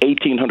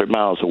 1,800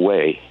 miles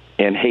away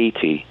in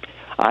Haiti,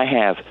 I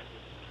have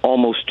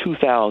almost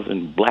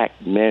 2,000 black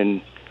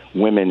men,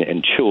 women,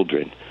 and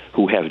children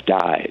who have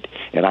died,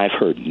 and I've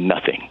heard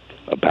nothing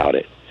about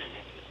it.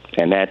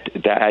 And that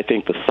I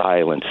think the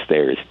silence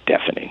there is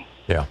deafening.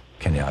 Yeah,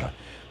 Kenyatta.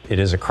 It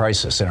is a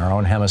crisis in our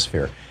own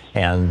hemisphere.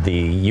 And the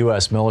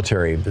U.S.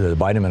 military, the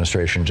Biden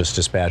administration, just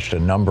dispatched a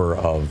number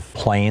of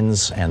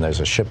planes, and there's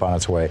a ship on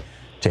its way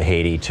to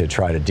Haiti to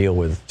try to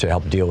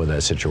help deal with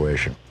that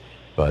situation.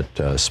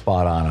 But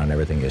spot on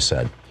everything you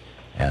said,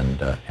 and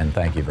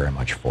thank you very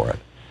much for it.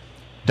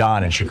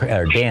 Dan in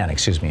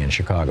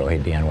Chicago. Hey,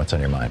 Dan, what's on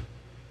your mind?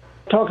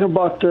 Talking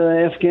about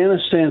the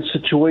Afghanistan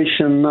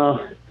situation,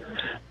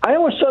 I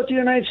always thought the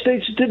United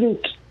States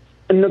didn't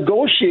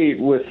negotiate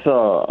with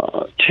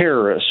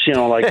terrorists,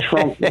 like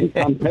Trump and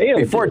Pompeo.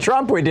 Before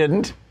Trump, we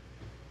didn't.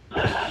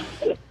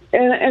 And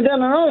then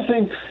another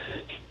thing,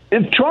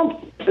 if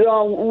Trump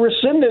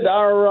rescinded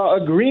our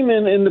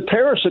agreement in the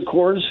Paris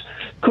Accords,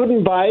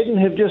 couldn't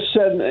Biden have just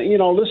said,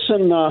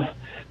 listen,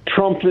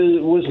 Trump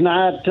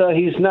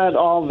he's not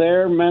all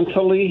there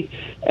mentally,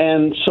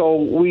 and so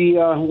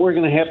we're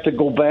going to have to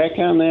go back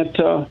on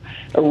that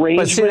arrangement.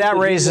 But see, that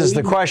raises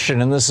the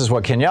question, and this is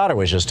what Kenyatta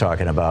was just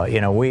talking about.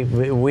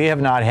 We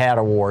have not had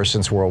a war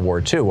since World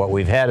War II. What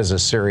we've had is a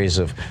series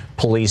of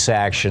police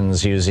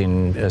actions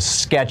using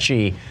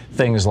sketchy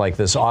things like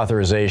this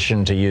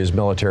authorization to use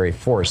military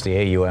force, the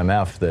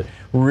AUMF, that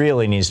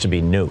really needs to be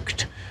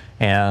nuked.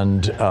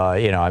 And,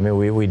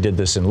 we did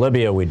this in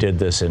Libya, we did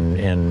this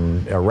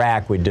in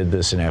Iraq, we did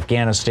this in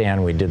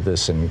Afghanistan, we did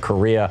this in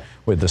Korea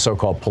with the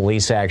so-called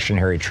police action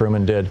Harry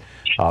Truman did.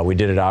 We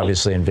did it,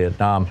 obviously, in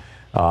Vietnam.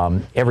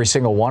 Every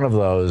single one of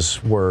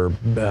those were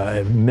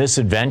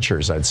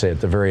misadventures, I'd say,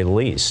 at the very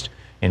least.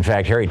 In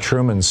fact, Harry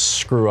Truman's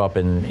screw-up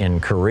in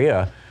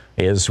Korea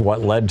is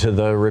what led to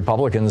the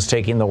Republicans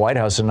taking the White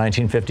House in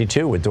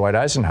 1952 with Dwight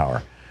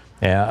Eisenhower.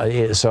 And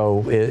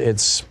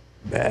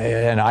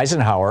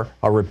Eisenhower,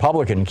 a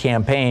Republican,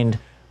 campaigned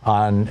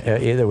on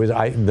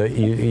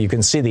you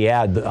can see the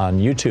ad on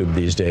YouTube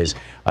these days.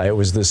 It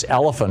was this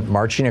elephant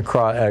marching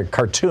across a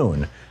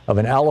cartoon of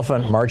an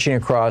elephant marching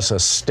across a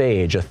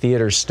stage, a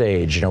theater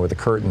stage, with the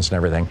curtains and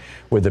everything,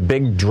 with a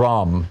big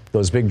drum,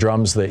 those big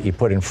drums that you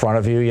put in front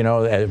of you,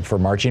 for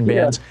marching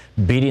bands,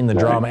 beating the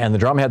drum, and the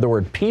drum had the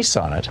word peace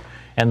on it,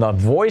 and the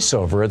voice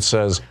over it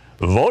says,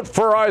 "Vote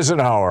for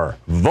Eisenhower,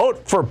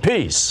 vote for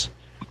peace."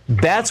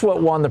 That's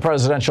what won the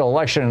presidential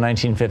election in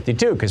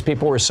 1952, because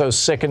people were so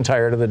sick and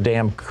tired of the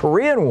damn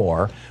Korean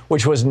War,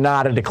 which was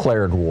not a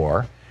declared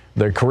war,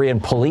 the Korean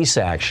police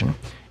action,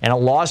 and it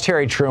lost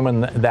Harry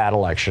Truman that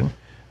election,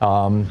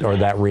 or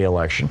that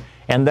re-election.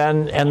 And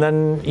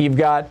then you've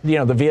got,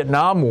 the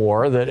Vietnam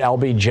War that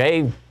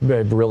LBJ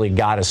really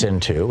got us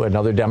into,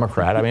 another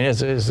Democrat. I mean,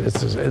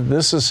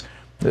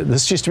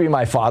 this used to be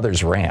my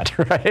father's rant,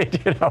 right?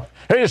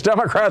 There's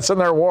Democrats and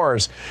their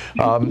wars.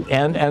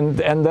 And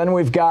then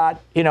we've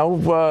got,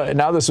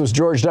 now this was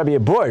George W.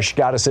 Bush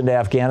got us into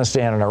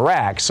Afghanistan and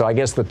Iraq. So I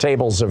guess the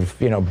tables have,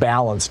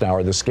 balanced now,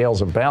 or the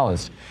scales have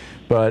balanced.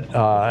 But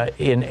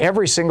in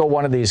every single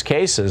one of these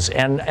cases,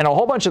 and a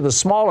whole bunch of the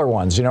smaller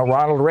ones,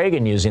 Ronald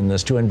Reagan using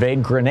this to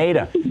invade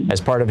Grenada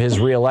as part of his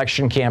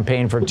re-election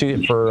campaign for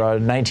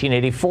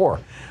 1984.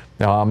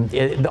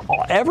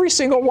 Every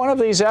single one of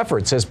these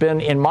efforts has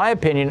been, in my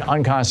opinion,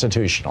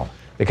 unconstitutional.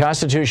 The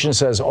Constitution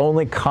says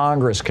only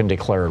Congress can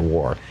declare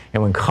war.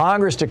 And when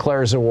Congress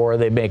declares a war,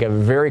 they make it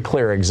very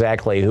clear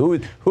exactly who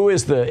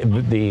is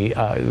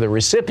the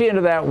recipient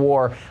of that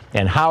war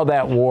and how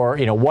that war,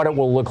 what it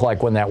will look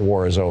like when that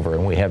war is over.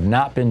 And we have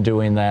not been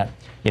doing that,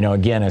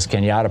 again, as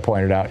Kenyatta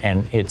pointed out,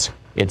 and it's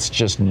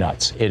just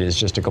nuts. It is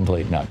just a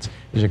complete nuts.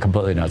 It's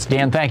completely nuts.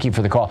 Dan, thank you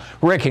for the call.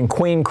 Rick in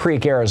Queen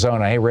Creek,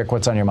 Arizona. Hey, Rick,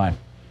 what's on your mind?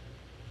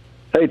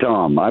 Hey,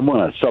 Tom, I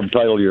want to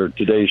subtitle your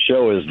today's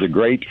show as the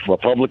Great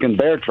Republican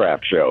Bear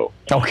Trap Show.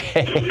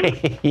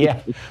 Okay. Yeah.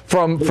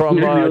 From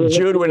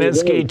Jude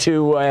Wanniski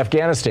to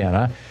Afghanistan,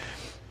 huh?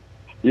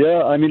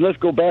 Yeah, I mean, let's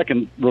go back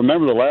and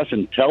remember the last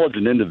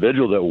intelligent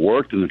individual that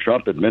worked in the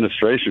Trump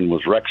administration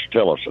was Rex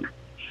Tillerson.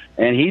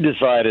 And he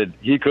decided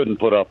he couldn't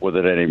put up with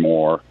it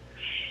anymore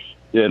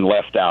and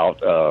left out,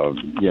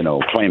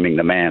 claiming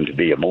the man to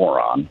be a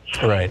moron.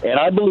 Right. And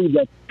I believe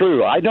that's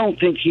true. I don't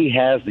think he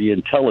has the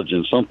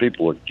intelligence some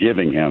people are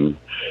giving him.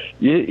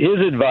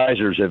 His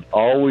advisors have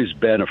always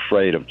been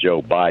afraid of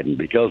Joe Biden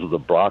because of the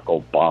Barack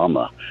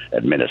Obama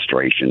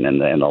administration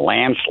and the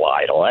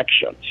landslide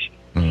elections.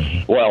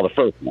 Mm-hmm. Well, the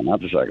first one, not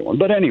the second one.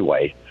 But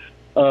anyway,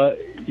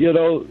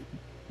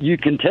 you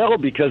can tell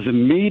because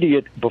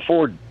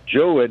before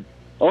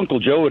Uncle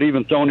Joe had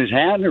even thrown his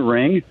hat in the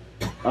ring,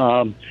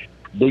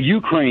 the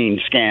Ukraine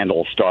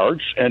scandal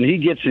starts, and he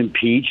gets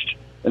impeached,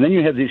 and then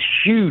you have this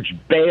huge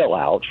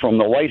bailout from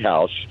the White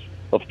House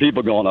of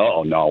people going,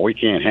 oh, no, we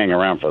can't hang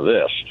around for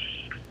this.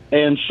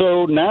 And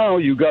so now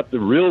you got the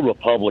real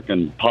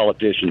Republican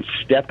politicians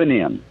stepping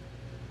in,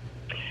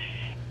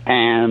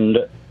 and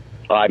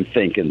I'm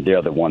thinking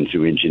they're the ones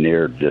who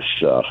engineered this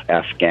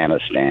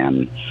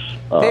Afghanistan.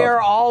 They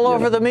are all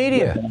over the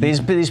media.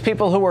 These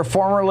people who were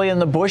formerly in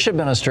the Bush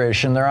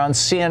administration, they're on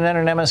CNN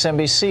and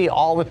MSNBC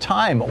all the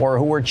time, or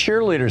who were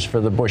cheerleaders for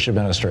the Bush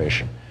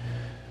administration.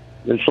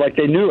 It's like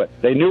they knew it.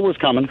 They knew it was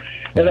coming.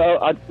 And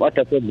like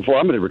I said before,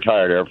 I'm a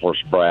retired Air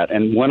Force brat,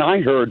 and when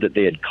I heard that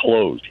he had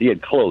closed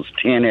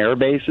 10 air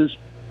bases,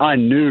 I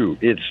knew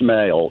it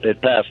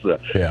passed the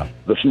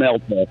smell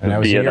test. And that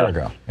was a year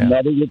ago. Yeah.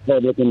 Another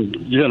Republican,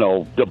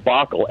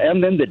 debacle.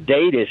 And then the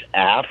date is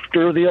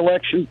after the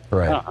election.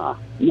 Right.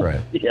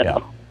 Right. Yeah.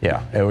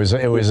 Yeah. It was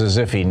as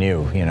if he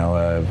knew,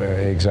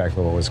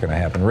 exactly what was going to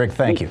happen. Rick,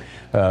 thank you.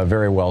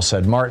 Very well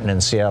said. Martin in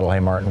Seattle.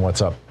 Hey, Martin,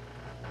 what's up?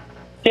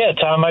 Yeah,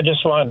 Tom, I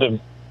just wanted to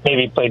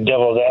maybe play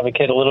devil's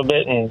advocate a little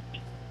bit, and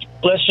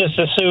let's just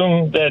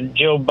assume that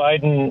Joe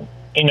Biden,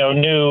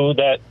 knew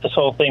that this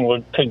whole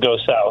thing could go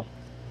south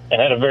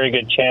and had a very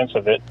good chance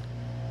of it.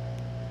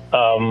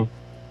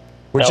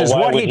 Which is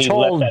what he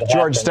told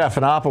George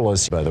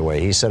Stephanopoulos, by the way.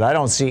 He said, I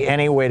don't see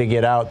any way to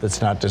get out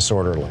that's not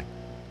disorderly.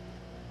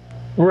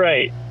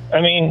 Right.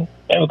 I mean,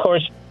 and of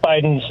course,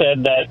 Biden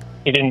said that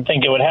he didn't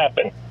think it would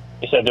happen.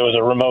 He said it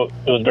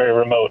was very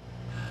remote.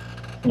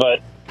 But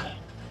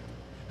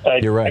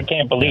you're right. I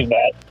can't believe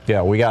that.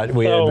 Yeah, we had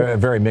a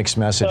very mixed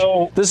message.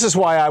 This is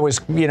why I was,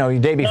 the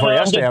day before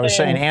yesterday, I was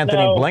saying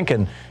Anthony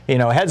Blinken,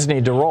 heads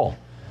need to roll.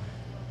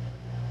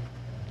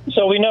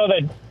 So we know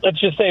that, let's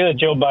just say that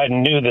Joe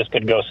Biden knew this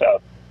could go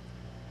south.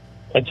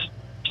 It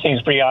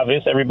seems pretty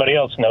obvious. Everybody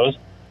else knows.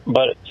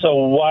 But so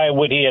why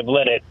would he have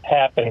let it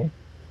happen?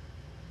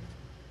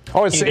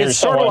 Oh, it's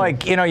sort of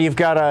like, you've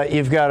got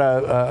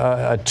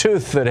a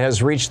tooth that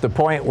has reached the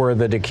point where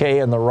the decay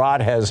and the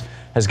rot has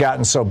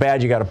gotten so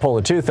bad you got to pull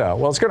the tooth out.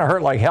 Well, it's going to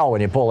hurt like hell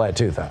when you pull that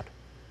tooth out.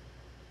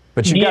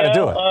 But you've got to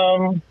do it.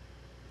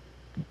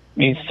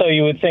 So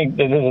you would think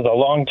that this is a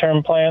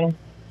long-term plan?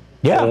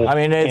 Yeah, I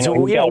mean,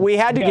 we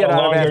had to get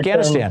out of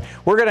Afghanistan.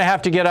 We're going to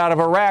have to get out of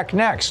Iraq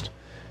next.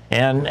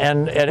 And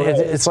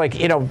it's like,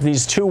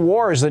 these two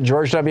wars that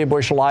George W.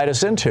 Bush lied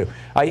us into.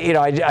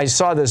 I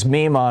saw this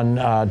meme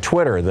on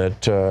Twitter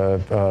that,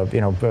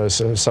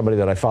 somebody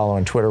that I follow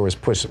on Twitter was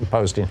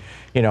posting.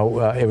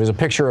 It was a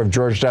picture of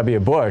George W.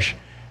 Bush,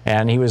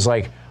 and he was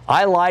like,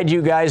 I lied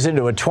you guys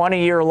into a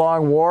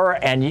 20-year-long war,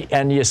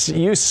 and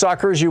you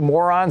suckers, you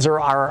morons, are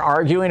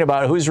arguing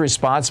about who's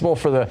responsible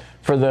for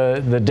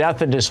the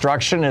death and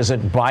destruction. Is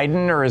it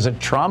Biden or is it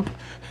Trump?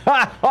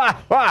 Ha,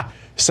 ha, ha,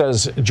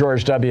 says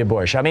George W.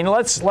 Bush. I mean,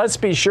 let's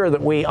be sure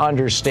that we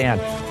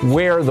understand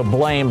where the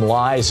blame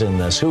lies in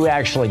this, who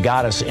actually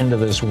got us into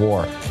this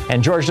war.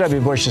 And George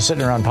W. Bush is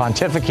sitting around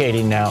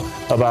pontificating now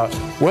about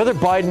whether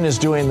Biden is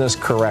doing this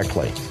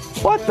correctly.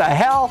 What the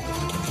hell?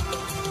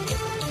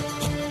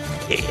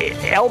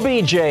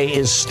 LBJ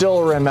is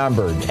still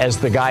remembered as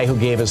the guy who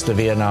gave us the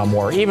Vietnam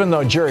War, even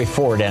though Jerry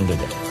Ford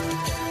ended it.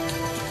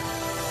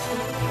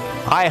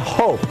 I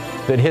hope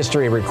that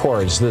history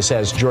records this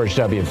as George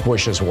W.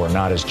 Bush's war,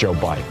 not as Joe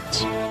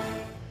Biden's.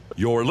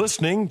 You're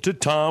listening to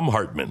Thom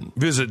Hartmann.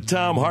 Visit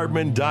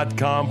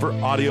ThomHartmann.com for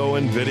audio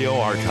and video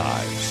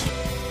archives.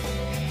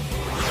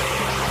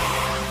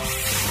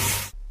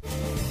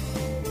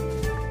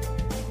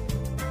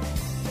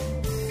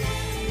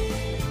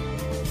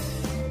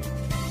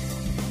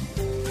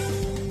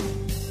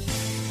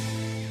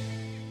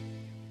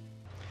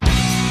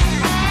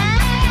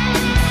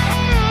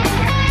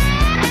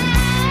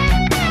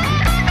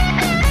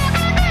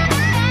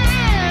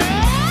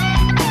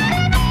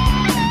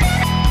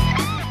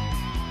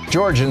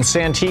 George in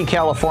Santee,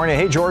 California.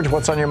 Hey, George,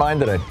 what's on your mind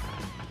today?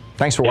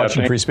 Thanks for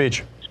watching Free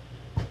Speech.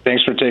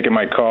 Thanks for taking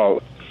my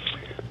call.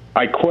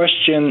 I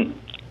question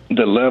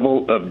the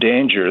level of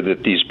danger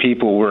that these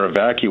people we're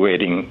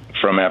evacuating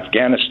from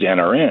Afghanistan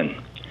are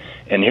in.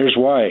 And here's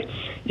why.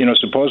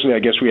 Supposedly, I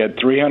guess we had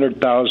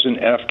 300,000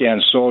 Afghan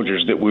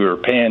soldiers that we were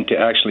paying to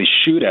actually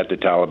shoot at the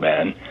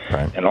Taliban.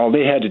 Right. And all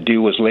they had to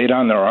do was lay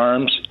down their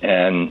arms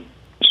and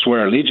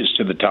swear allegiance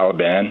to the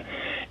Taliban.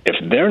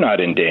 If they're not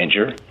in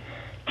danger,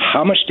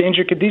 how much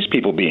danger could these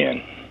people be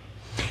in?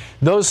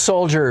 Those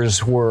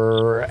soldiers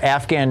were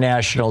Afghan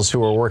nationals who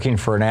were working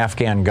for an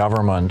Afghan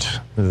government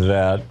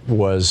that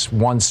was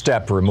one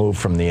step removed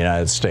from the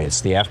United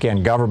States. The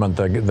Afghan government,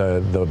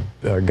 the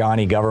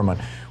Ghani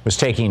government, was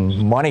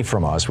taking money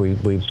from us. We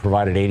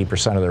provided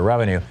 80% of their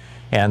revenue,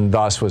 and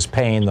thus was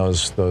paying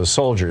those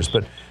soldiers.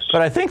 But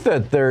I think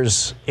that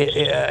there's,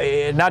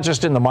 not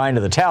just in the mind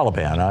of the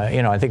Taliban,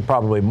 I think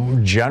probably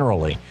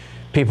generally,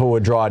 people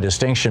would draw a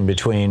distinction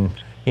between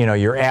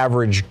your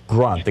average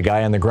grunt, the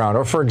guy on the ground.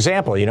 Or, for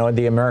example,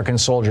 the American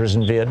soldiers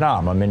in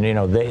Vietnam. I mean,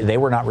 they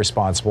were not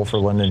responsible for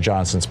Lyndon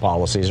Johnson's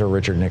policies or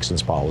Richard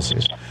Nixon's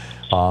policies.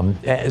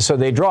 So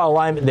they draw a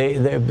line,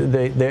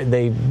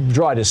 they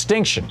draw a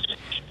distinction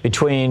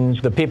between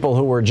the people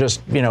who were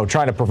just,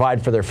 trying to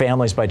provide for their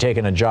families by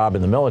taking a job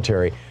in the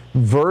military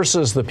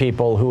versus the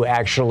people who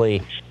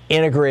actually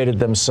integrated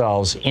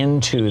themselves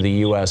into the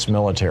U.S.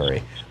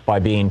 military by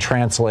being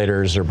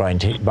translators or by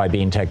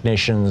being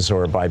technicians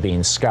or by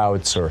being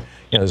scouts, or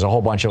there's a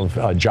whole bunch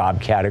of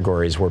job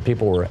categories where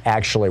people were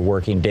actually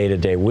working day to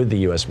day with the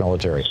U.S.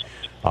 military.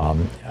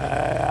 When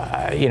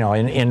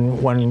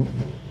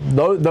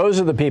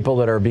those are the people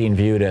that are being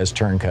viewed as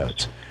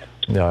turncoats.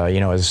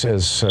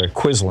 As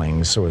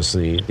quislings was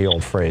the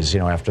old phrase,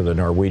 after the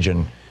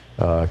Norwegian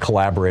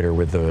collaborator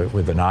with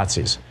the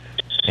Nazis.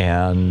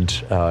 And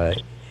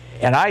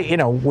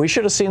we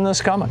should have seen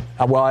this coming.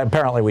 Well,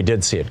 apparently we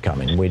did see it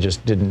coming. We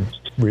just didn't,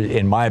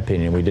 in my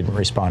opinion, we didn't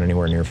respond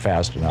anywhere near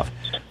fast enough.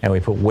 And we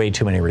put way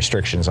too many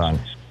restrictions on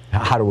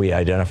how do we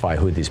identify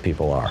who these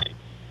people are.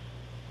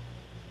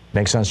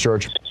 Make sense,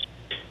 George?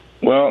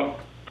 Well,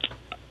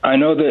 I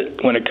know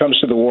that when it comes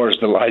to the wars,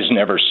 the lies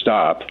never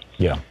stop.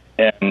 Yeah.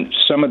 And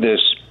some of this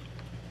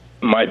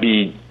might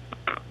be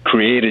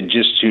created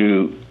just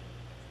to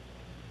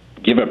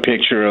give a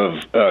picture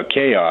of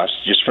chaos,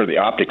 just for the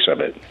optics of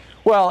it.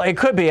 Well, it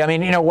could be. I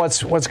mean,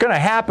 what's going to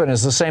happen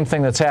is the same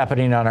thing that's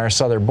happening on our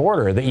southern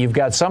border, that you've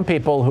got some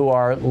people who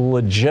are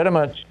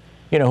legitimate,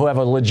 who have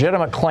a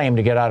legitimate claim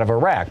to get out of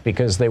Iraq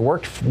because they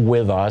worked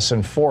with us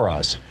and for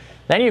us.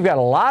 Then you've got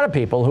a lot of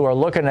people who are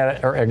looking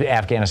at, or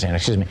Afghanistan,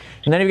 excuse me.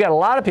 And then you've got a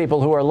lot of people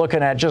who are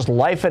looking at just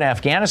life in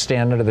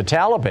Afghanistan under the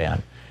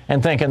Taliban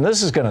and thinking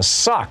this is going to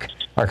suck.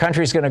 Our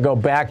country's going to go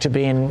back to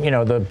being,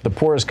 the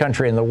poorest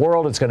country in the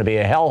world. It's going to be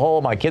a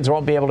hellhole. My kids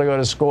won't be able to go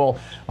to school.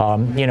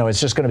 It's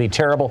just going to be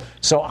terrible.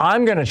 So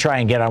I'm going to try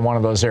and get on one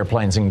of those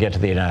airplanes and get to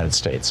the United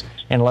States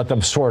and let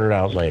them sort it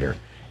out later.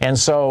 And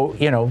so,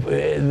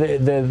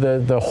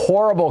 the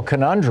horrible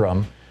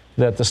conundrum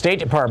that the State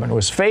Department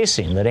was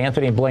facing, that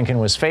Anthony Blinken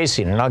was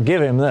facing, and I'll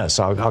give him this,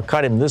 I'll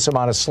cut him this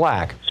amount of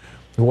slack,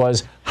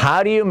 was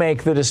how do you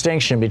make the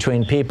distinction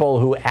between people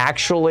who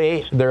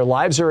actually, their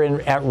lives are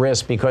at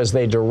risk because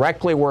they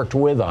directly worked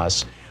with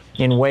us,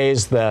 in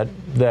ways that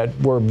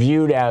were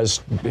viewed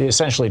as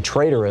essentially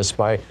traitorous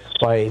by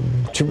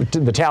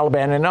the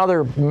Taliban and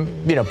other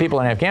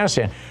people in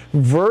Afghanistan,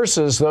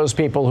 versus those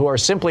people who are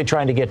simply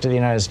trying to get to the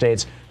United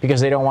States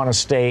because they don't want to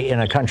stay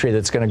in a country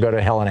that's going to go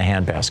to hell in a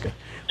handbasket.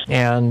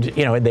 And,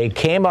 they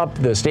came up,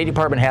 the State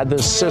Department had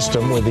this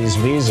system with these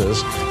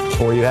visas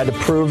where you had to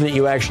prove that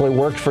you actually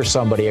worked for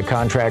somebody, a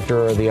contractor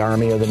or the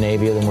Army or the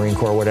Navy or the Marine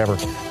Corps or whatever.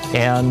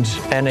 And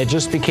it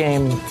just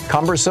became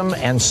cumbersome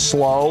and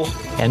slow.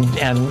 And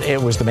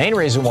it was the main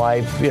reason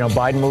why,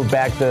 Biden moved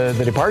back the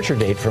departure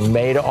date from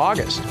May to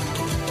August.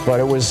 But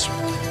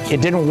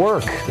it didn't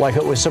work like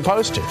it was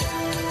supposed to.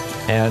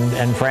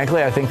 And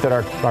frankly, I think that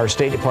our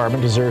State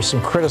Department deserves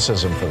some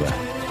criticism for that.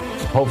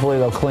 Hopefully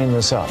they'll clean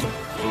this up.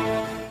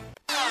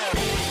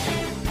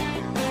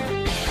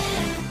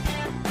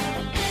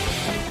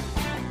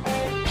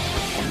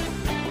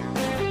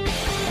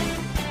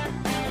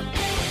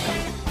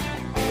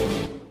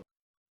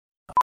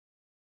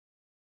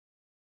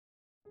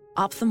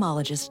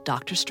 Ophthalmologist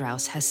Dr.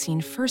 Strauss has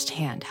seen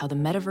firsthand how the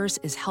metaverse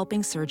is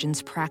helping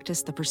surgeons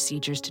practice the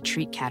procedures to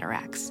treat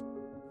cataracts.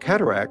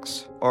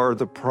 Cataracts are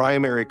the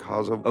primary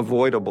cause of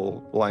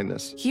avoidable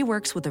blindness. He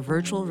works with a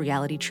virtual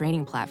reality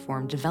training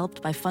platform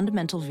developed by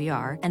Fundamental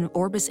VR and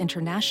Orbis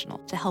International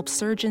to help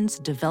surgeons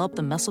develop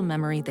the muscle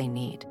memory they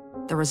need.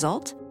 The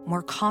result?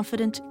 More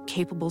confident,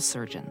 capable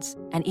surgeons.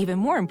 And even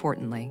more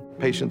importantly,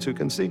 patients who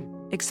can see.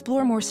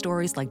 Explore more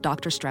stories like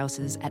Dr.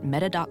 Strauss's at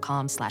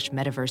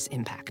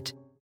meta.com/metaverseimpact.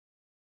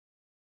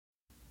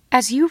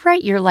 As you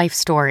write your life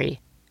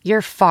story,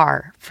 you're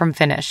far from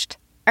finished.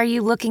 Are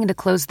you looking to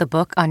close the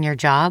book on your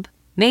job?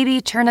 Maybe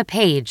turn a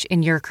page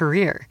in your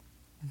career?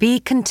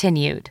 Be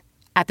continued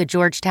at the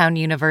Georgetown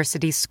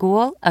University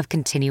School of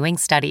Continuing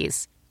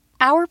Studies.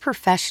 Our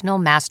professional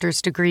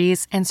master's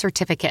degrees and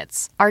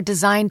certificates are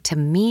designed to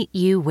meet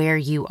you where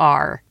you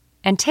are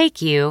and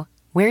take you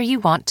where you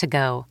want to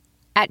go.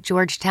 At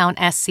Georgetown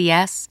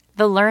SCS,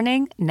 the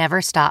learning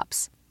never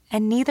stops,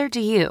 and neither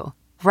do you.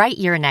 Write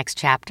your next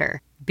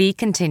chapter. Be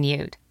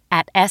continued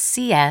at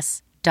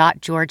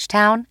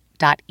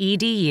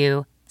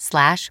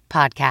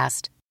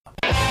scs.georgetown.edu/podcast.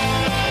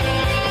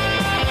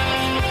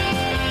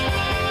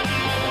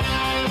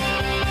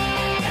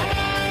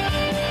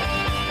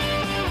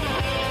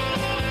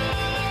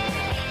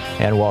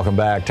 And welcome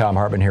back. Thom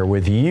Hartmann here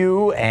with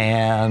you.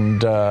 And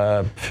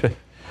boy,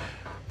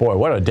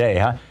 what a day,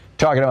 huh?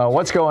 Talking about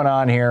what's going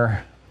on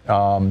here.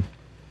 Don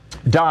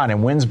in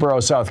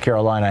Winsboro, South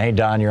Carolina. Hey,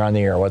 Don, you're on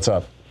the air. What's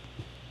up?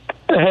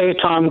 Hey,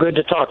 Tom, good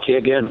to talk to you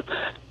again.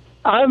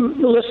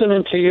 I'm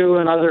listening to you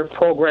and other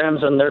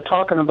programs, and they're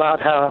talking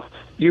about how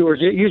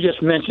you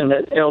just mentioned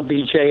that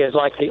LBJ is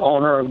like the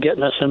owner of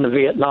getting us into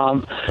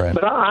Vietnam. Right.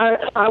 But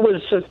I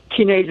was a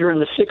teenager in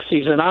the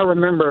 60s, and I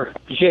remember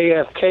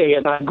JFK,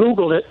 and I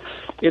Googled it.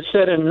 It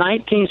said in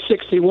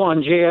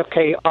 1961,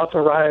 JFK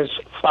authorized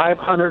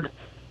 500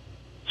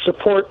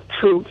 support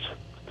troops,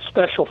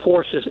 special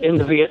forces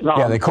into Vietnam.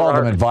 Yeah, they called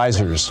them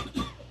advisors.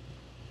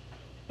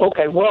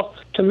 Okay, well,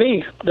 to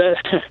me,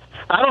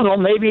 I don't know,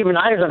 maybe even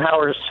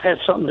Eisenhower's had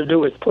something to do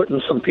with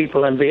putting some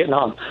people in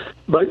Vietnam.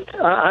 But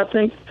I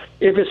think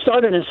if it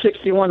started in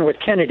 61 with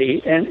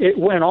Kennedy, and it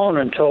went on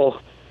until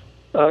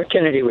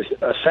Kennedy was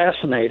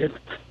assassinated,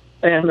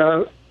 and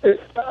I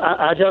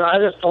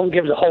just don't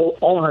give the whole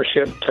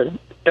ownership to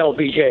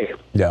LBJ.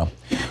 Yeah.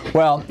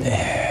 Well,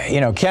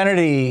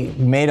 Kennedy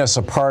made us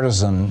a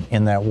partisan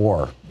in that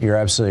war. You're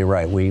absolutely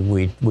right.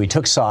 We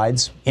took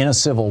sides in a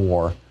civil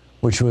war,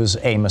 which was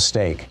a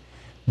mistake.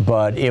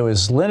 But it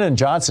was Lyndon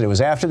Johnson. It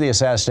was after the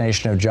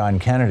assassination of John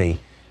Kennedy,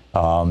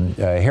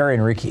 Harry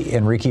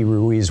Enrique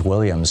Ruiz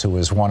Williams, who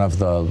was one of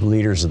the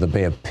leaders of the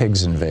Bay of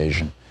Pigs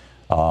invasion,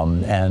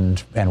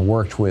 and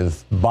worked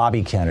with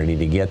Bobby Kennedy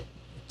to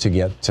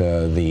get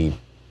the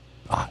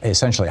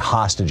essentially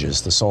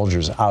hostages, the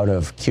soldiers out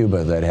of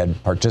Cuba that had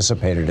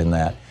participated in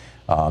that.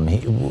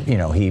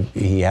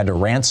 He had to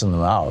ransom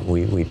them out.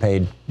 We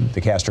paid the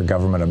Castro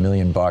government $1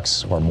 million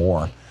or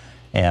more.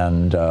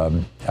 And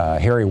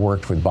Harry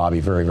worked with Bobby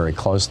very, very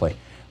closely.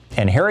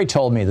 And Harry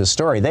told me the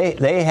story.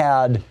 They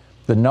had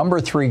the number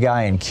 3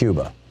 guy in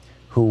Cuba,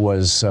 who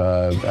was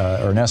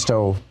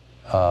Ernesto,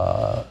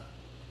 I'm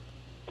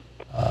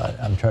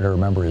trying to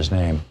remember his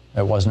name.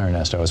 It wasn't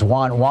Ernesto. It was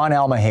Juan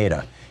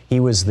Almejeda. He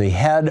was the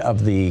head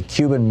of the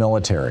Cuban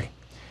military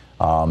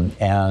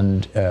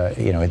and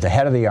the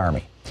head of the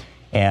army.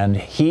 And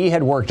he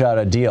had worked out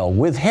a deal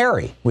with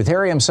Harry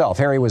himself.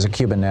 Harry was a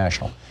Cuban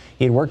national.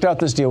 He had worked out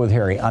this deal with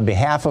Harry on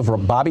behalf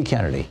of Bobby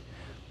Kennedy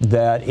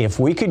that if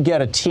we could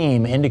get a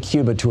team into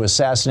Cuba to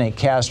assassinate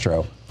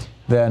Castro,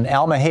 then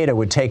Almejeda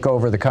would take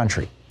over the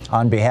country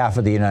on behalf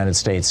of the United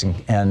States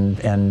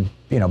and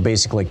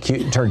basically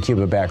turn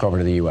Cuba back over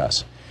to the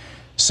U.S.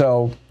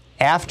 So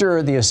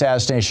after the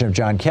assassination of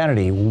John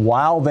Kennedy,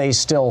 while they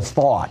still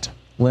thought,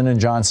 Lyndon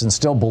Johnson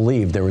still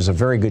believed there was a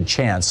very good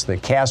chance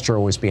that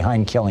Castro was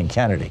behind killing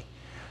Kennedy.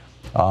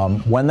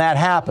 When that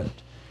happened,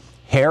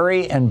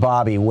 Harry and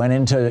Bobby went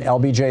into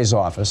LBJ's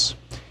office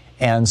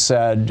and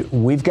said,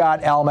 we've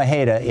got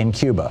Almejeda in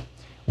Cuba.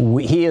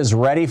 he is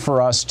ready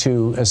for us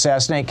to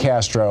assassinate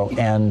Castro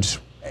and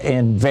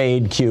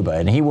invade Cuba,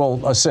 and he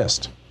will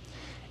assist.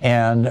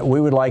 And we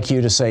would like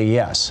you to say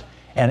yes.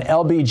 And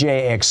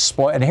LBJ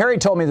exploded. And Harry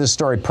told me this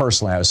story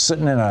personally. I was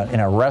sitting in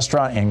a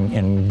restaurant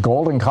in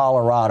Golden,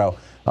 Colorado,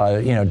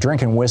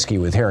 drinking whiskey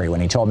with Harry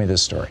when he told me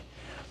this story.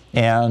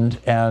 And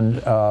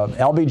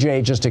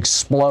LBJ just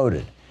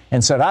exploded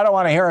and said, "I don't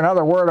want to hear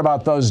another word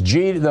about those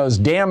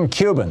damn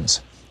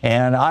Cubans.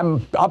 And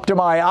I'm up to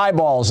my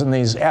eyeballs in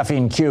these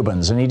effing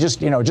Cubans." And he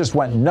just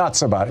went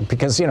nuts about it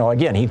because,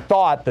 again, he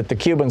thought that the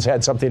Cubans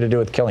had something to do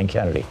with killing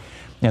Kennedy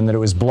and that it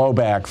was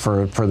blowback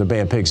for the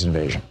Bay of Pigs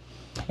invasion.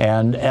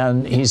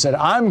 And he said,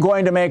 "I'm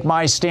going to make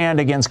my stand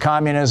against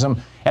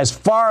communism as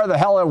far the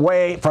hell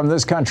away from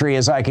this country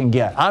as I can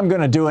get. I'm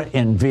going to do it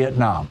in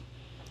Vietnam."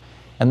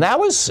 And that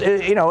was,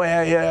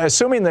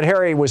 assuming that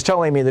Harry was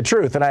telling me the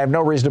truth, and I have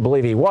no reason to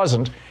believe he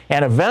wasn't,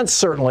 and events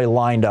certainly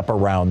lined up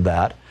around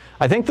that.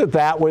 I think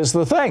that was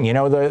the thing.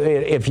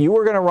 If you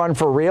were going to run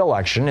for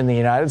re-election in the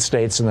United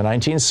States in the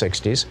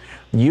 1960s,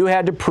 you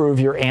had to prove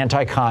your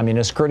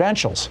anti-communist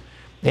credentials.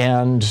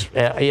 And,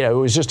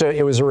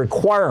 it was a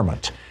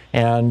requirement.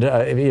 And,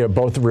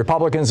 both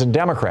Republicans and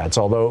Democrats,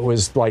 although it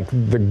was like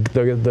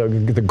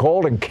the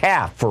golden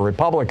calf for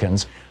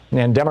Republicans,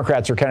 and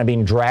Democrats are kind of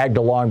being dragged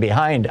along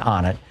behind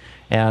on it.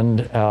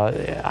 And,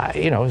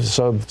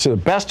 so to the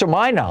best of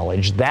my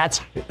knowledge, that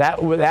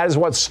is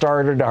what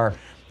started our,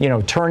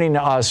 turning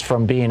us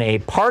from being a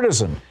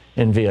partisan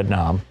in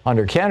Vietnam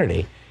under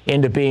Kennedy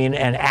into being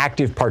an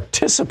active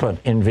participant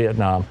in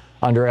Vietnam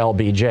under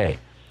LBJ.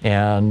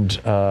 And,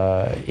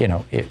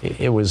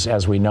 it was,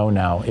 as we know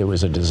now, it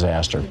was a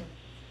disaster.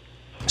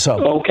 So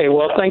okay,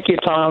 well, thank you,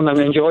 Tom. I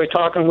enjoy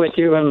talking with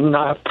you, and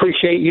I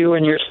appreciate you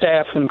and your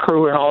staff and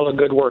crew and all the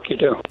good work you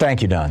do.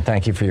 Thank you, Don.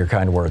 Thank you for your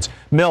kind words.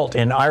 Milt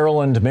in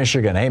Ireland,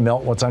 Michigan. Hey,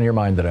 Milt, what's on your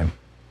mind today?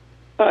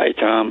 Hi,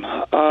 Tom.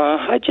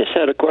 I just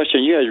had a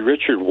question. You had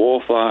Richard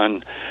Wolff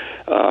on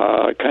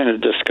kind of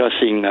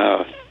discussing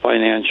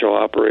financial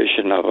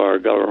operation of our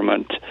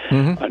government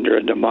under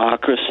a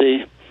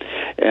democracy.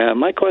 And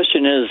my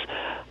question is,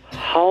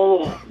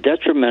 how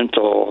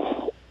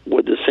detrimental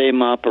would the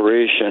same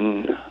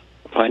operation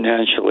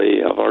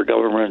financially of our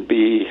government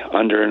be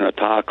under an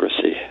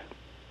autocracy?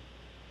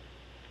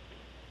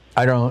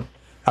 I know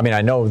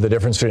the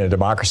difference between a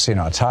democracy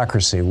and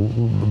autocracy,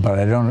 but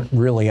I don't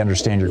really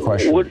understand your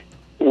question. Would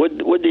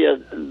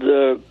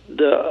the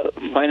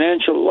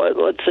financial,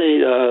 let's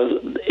say,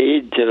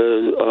 aid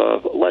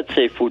to, let's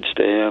say, food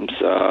stamps,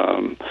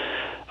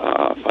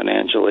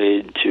 financial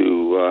aid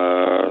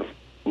to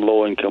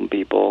low-income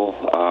people,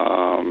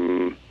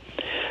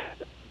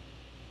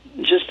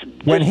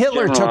 when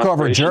Hitler took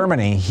over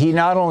Germany, he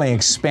not only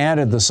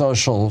expanded the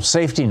social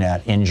safety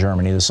net in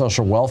Germany, the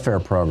social welfare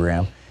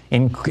program,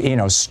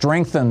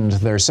 strengthened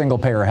their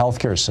single-payer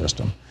healthcare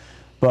system,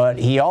 but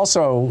he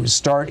also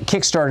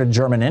kickstarted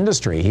German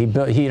industry. He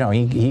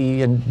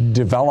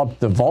developed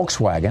the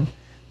Volkswagen,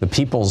 the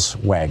people's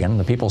wagon,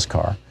 the people's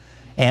car,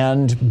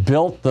 and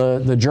built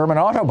the German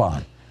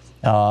Autobahn.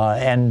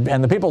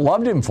 And the people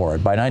loved him for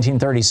it. By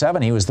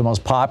 1937, he was the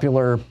most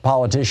popular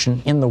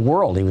politician in the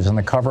world. He was on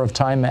the cover of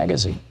Time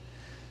magazine.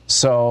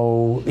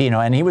 So,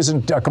 and he was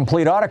a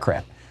complete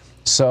autocrat.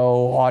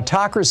 So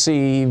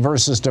autocracy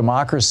versus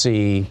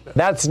democracy,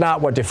 that's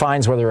not what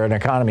defines whether an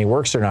economy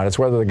works or not. It's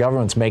whether the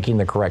government's making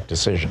the correct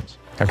decisions.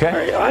 Okay? All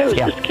right. I was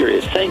just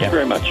curious. Thank you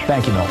very much.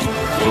 Thank you, Milton.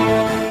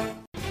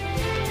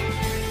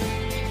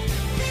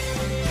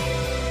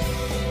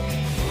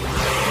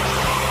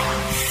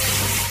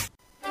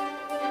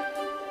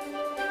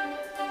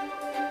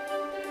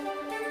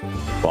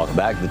 Welcome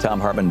back to the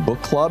Thom Hartmann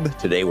Book Club.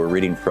 Today we're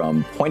reading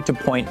from Point to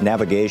Point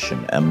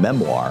Navigation, a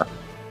memoir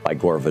by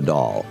Gore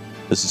Vidal.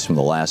 This is from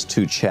the last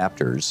two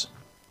chapters,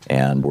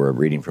 and we're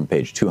reading from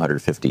page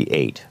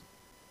 258.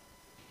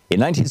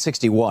 In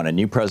 1961, a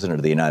new president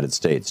of the United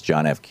States,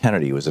 John F.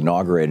 Kennedy, was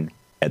inaugurated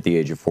at the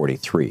age of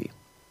 43.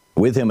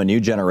 With him, a new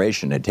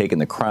generation had taken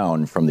the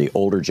crown from the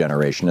older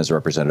generation as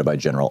represented by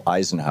General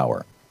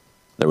Eisenhower.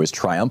 There was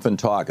triumphant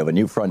talk of a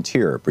new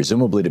frontier,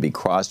 presumably to be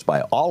crossed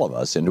by all of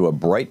us into a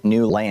bright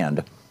new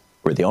land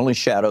where the only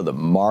shadow that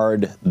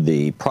marred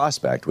the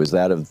prospect was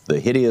that of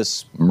the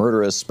hideous,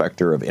 murderous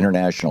specter of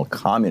international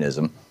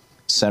communism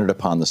centered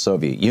upon the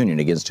Soviet Union,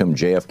 against whom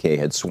JFK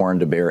had sworn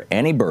to bear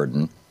any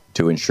burden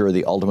to ensure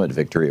the ultimate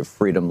victory of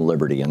freedom,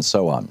 liberty, and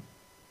so on.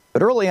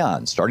 But early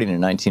on, starting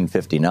in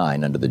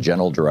 1959, under the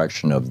general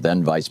direction of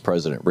then Vice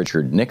President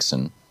Richard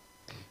Nixon,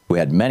 who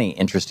had many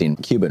interesting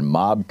Cuban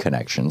mob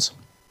connections,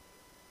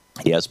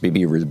 yes,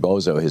 Bibi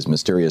Rebozo, his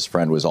mysterious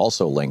friend, was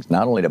also linked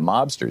not only to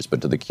mobsters,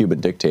 but to the Cuban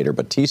dictator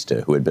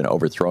Batista, who had been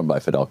overthrown by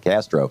Fidel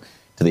Castro,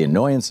 to the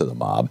annoyance of the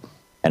mob,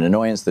 an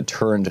annoyance that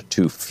turned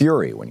to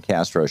fury when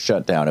Castro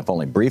shut down, if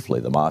only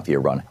briefly, the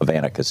mafia-run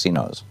Havana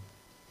casinos.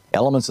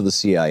 Elements of the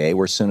CIA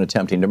were soon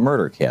attempting to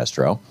murder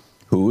Castro,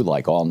 who,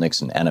 like all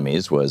Nixon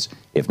enemies, was,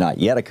 if not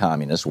yet a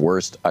communist,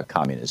 worst, a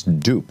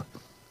communist dupe.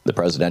 The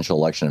presidential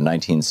election of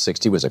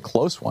 1960 was a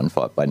close one,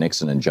 fought by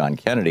Nixon and John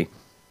Kennedy,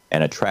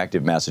 an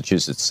attractive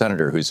Massachusetts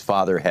senator whose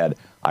father had,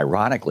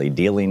 ironically,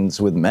 dealings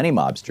with many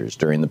mobsters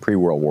during the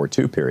pre-World War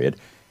II period,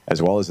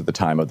 as well as at the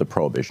time of the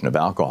prohibition of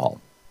alcohol.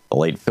 The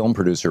late film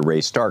producer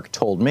Ray Stark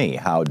told me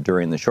how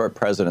during the short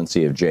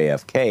presidency of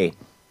JFK,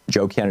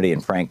 Joe Kennedy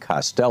and Frank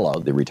Costello,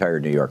 the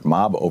retired New York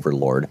mob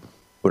overlord,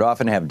 would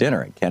often have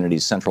dinner at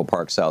Kennedy's Central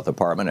Park South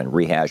apartment and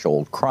rehash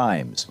old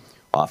crimes,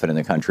 often in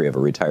the country of a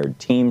retired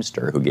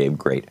teamster who gave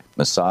great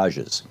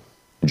massages.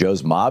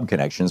 Joe's mob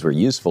connections were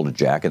useful to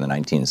Jack in the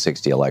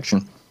 1960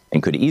 election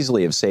and could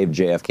easily have saved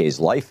JFK's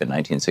life in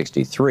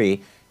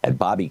 1963 had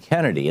Bobby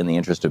Kennedy, in the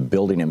interest of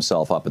building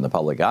himself up in the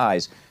public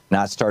eyes,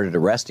 not started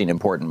arresting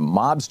important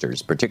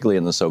mobsters, particularly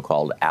in the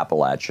so-called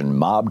Appalachian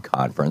Mob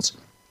Conference,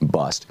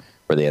 BUST,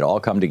 where they had all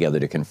come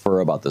together to confer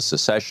about the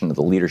secession of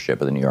the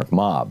leadership of the New York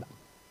mob.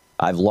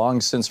 I've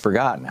long since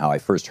forgotten how I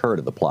first heard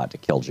of the plot to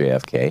kill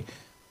JFK,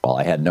 while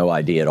I had no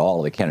idea at all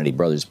of the Kennedy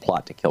brothers'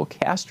 plot to kill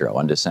Castro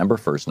on December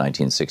 1st,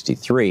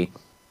 1963,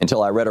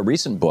 until I read a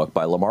recent book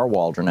by Lamar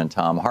Waldron and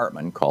Tom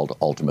Hartman called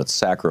Ultimate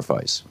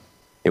Sacrifice.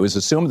 It was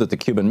assumed that the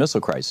Cuban Missile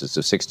Crisis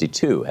of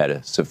 '62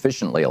 had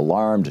sufficiently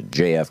alarmed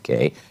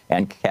JFK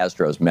and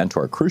Castro's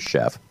mentor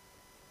Khrushchev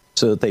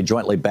so that they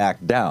jointly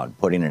backed down,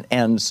 putting an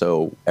end,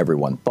 so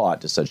everyone thought,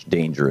 to such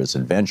dangerous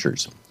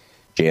adventures.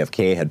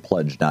 JFK had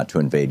pledged not to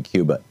invade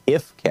Cuba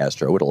if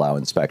Castro would allow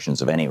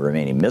inspections of any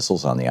remaining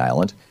missiles on the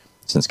island.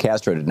 Since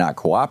Castro did not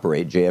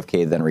cooperate,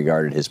 JFK then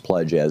regarded his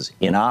pledge as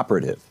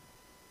inoperative.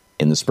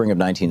 In the spring of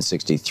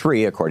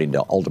 1963, according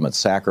to Ultimate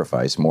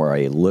Sacrifice, more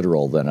a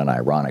literal than an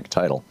ironic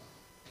title,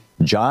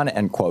 John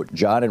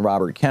and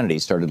Robert Kennedy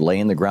started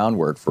laying the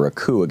groundwork for a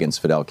coup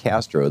against Fidel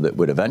Castro that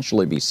would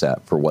eventually be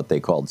set for what they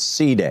called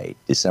C-Day,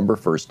 December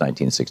 1st,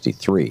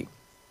 1963.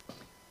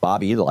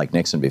 Bobby, like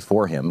Nixon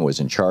before him, was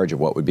in charge of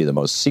what would be the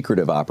most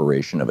secretive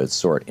operation of its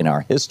sort in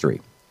our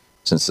history.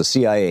 Since the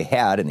CIA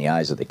had, in the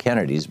eyes of the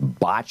Kennedys,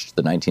 botched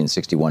the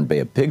 1961 Bay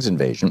of Pigs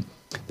invasion,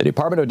 the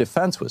Department of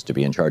Defense was to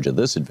be in charge of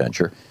this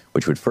adventure,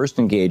 which would first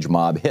engage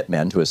mob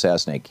hitmen to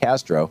assassinate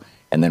Castro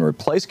and then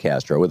replace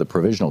Castro with a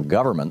provisional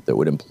government that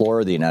would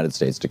implore the United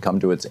States to come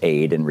to its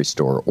aid and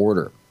restore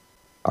order.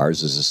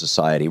 Ours is a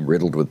society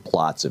riddled with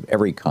plots of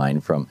every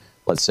kind, from,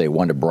 let's say,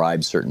 one to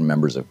bribe certain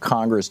members of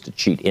Congress to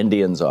cheat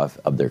Indians off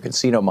of their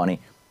casino money,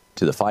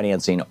 to the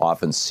financing,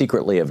 often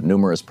secretly, of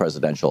numerous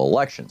presidential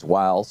elections,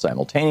 while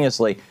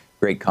simultaneously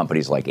great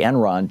companies like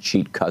Enron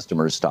cheat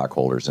customers,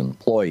 stockholders, and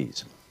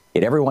employees.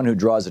 Yet everyone who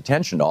draws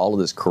attention to all of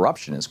this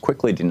corruption is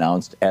quickly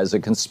denounced as a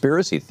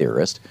conspiracy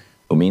theorist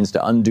who means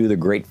to undo the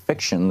great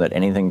fiction that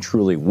anything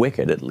truly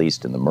wicked, at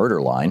least in the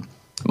murder line,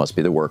 must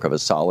be the work of a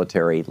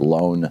solitary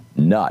lone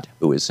nut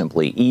who is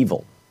simply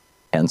evil.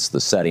 Hence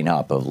the setting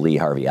up of Lee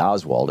Harvey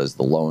Oswald as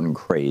the lone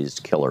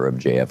crazed killer of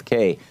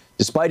JFK,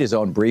 despite his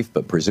own brief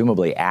but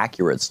presumably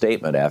accurate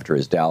statement after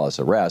his Dallas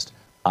arrest,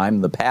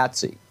 "I'm the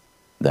patsy."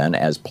 Then,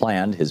 as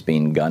planned, his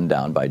being gunned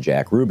down by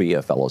Jack Ruby,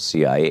 a fellow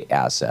CIA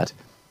asset.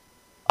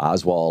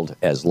 Oswald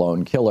as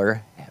lone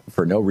killer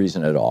for no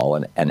reason at all,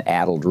 and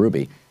addled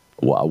Ruby,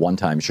 a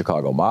one-time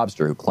Chicago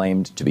mobster who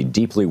claimed to be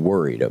deeply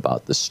worried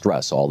about the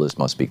stress all this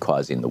must be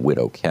causing the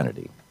widow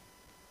Kennedy.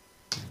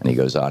 And he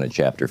goes on in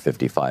Chapter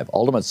 55.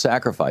 Ultimate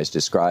Sacrifice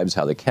describes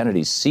how the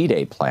Kennedy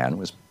C-Day plan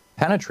was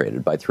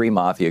penetrated by three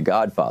mafia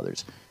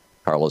godfathers,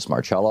 Carlos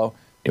Marcello,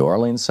 New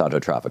Orleans, Santo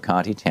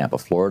Trafficante, Tampa,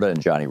 Florida,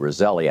 and Johnny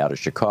Roselli out of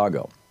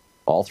Chicago.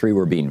 All three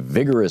were being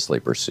vigorously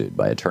pursued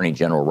by Attorney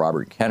General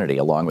Robert Kennedy,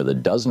 along with a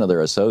dozen of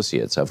their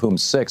associates, of whom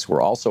 6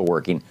 were also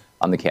working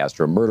on the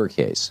Castro murder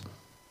case.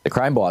 The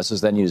crime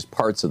bosses then used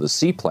parts of the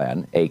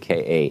C-Plan,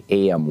 a.k.a.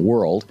 AM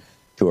World,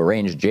 to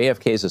arrange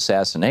JFK's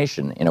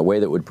assassination in a way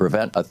that would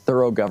prevent a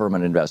thorough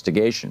government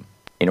investigation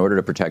in order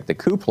to protect the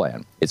coup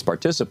plan, its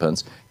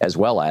participants, as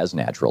well as,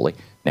 naturally,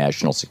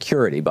 national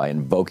security by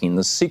invoking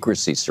the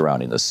secrecy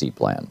surrounding the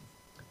C-Plan.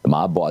 The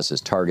mob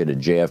bosses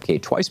targeted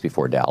JFK twice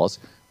before Dallas,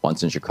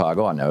 once in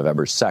Chicago on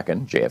November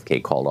 2nd,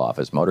 JFK called off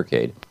his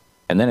motorcade,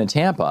 and then in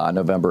Tampa on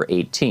November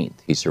 18th.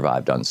 He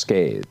survived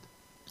unscathed.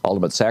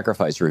 Ultimate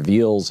Sacrifice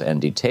reveals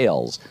and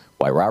details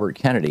why Robert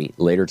Kennedy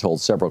later told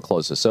several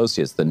close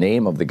associates the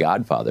name of the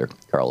godfather,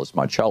 Carlos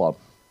Marcello,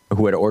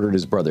 who had ordered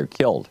his brother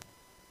killed.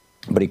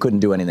 But he couldn't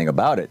do anything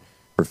about it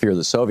for fear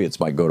the Soviets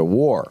might go to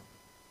war.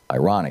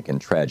 Ironic and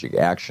tragic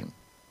action.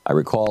 I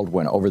recalled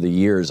when over the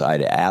years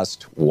I'd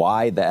asked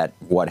why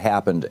what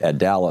happened at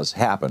Dallas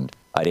happened,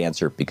 I'd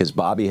answer, because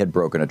Bobby had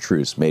broken a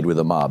truce made with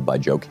the mob by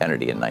Joe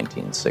Kennedy in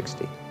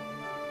 1960.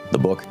 The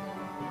book,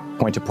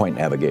 Point-to-Point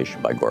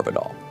Navigation by Gore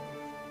Vidal.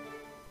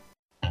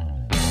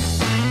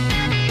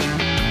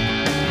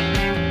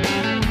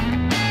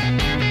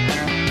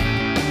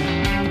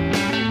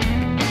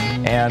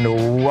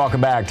 And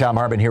welcome back. Tom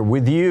Hartman here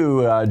with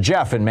you.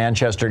 Jeff in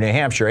Manchester, New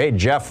Hampshire. Hey,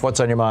 Jeff, what's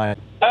on your mind?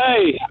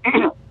 Hey,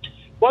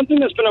 one thing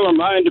that's been on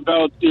my mind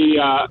about the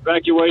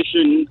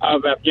evacuation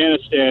of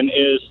Afghanistan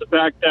is the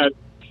fact that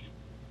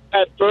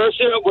at first,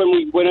 when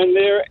we went in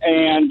there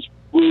and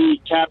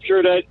we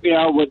captured it,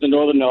 with the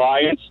Northern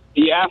Alliance,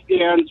 the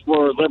Afghans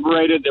were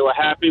liberated. They were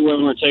happy when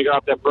we were taking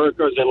off their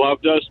burqas. They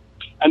loved us.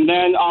 And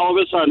then all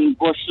of a sudden,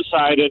 Bush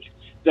decided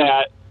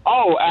that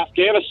oh,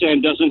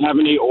 Afghanistan doesn't have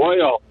any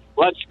oil.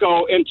 Let's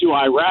go into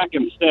Iraq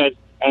instead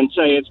and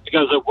say it's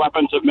because of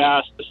weapons of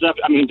mass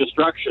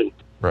destruction.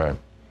 Right.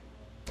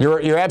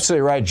 You're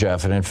absolutely right,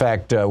 Jeff. And in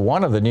fact,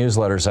 one of the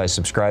newsletters I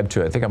subscribed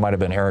to, I think it might have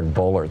been Eric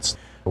Bollert's,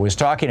 was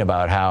talking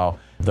about how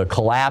the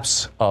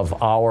collapse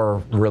of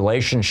our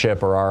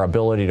relationship or our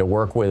ability to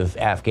work with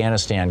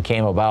Afghanistan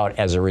came about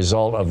as a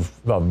result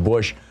of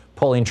Bush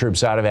pulling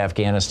troops out of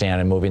Afghanistan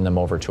and moving them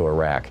over to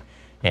Iraq.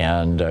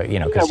 And,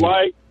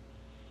 why?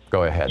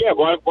 Go ahead. Yeah,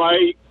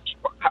 why?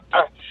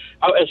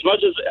 As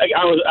much as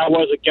I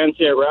was against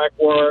the Iraq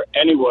war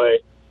anyway,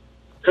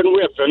 couldn't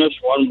we have finished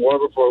one war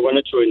before we went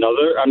into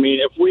another? I mean,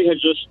 if we had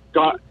just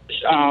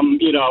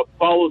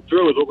followed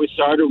through with what we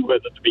started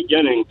with at the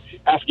beginning,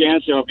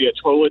 Afghanistan would be a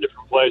totally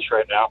different place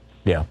right now.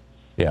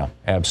 Yeah,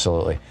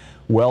 absolutely.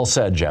 Well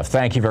said, Jeff.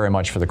 Thank you very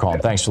much for the call.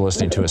 Thanks for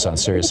listening to us on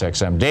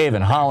SiriusXM. Dave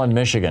in Holland,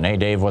 Michigan. Hey,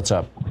 Dave, what's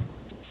up?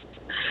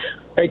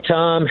 Hey,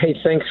 Tom. Hey,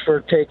 thanks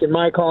for taking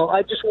my call.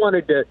 I just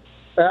wanted to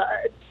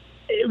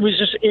it was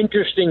just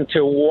interesting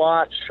to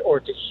watch or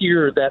to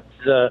hear that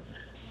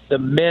the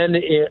men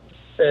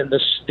and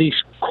these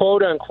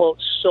quote-unquote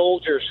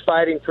soldiers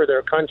fighting for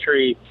their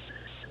country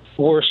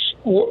were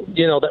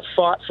that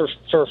fought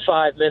for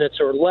 5 minutes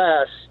or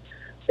less.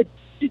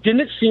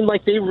 Didn't it seem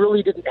like they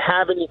really didn't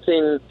have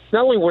anything?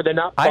 Not only were they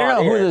not I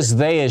don't know who this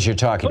they is you're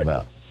talking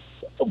about.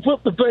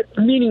 But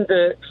meaning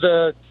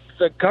the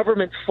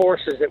government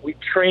forces that we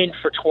trained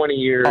for 20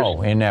 years.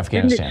 Oh, in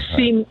Afghanistan.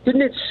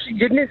 Didn't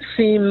it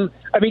seem?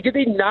 I mean, did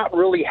they not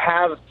really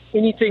have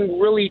anything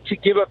really to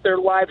give up their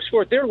lives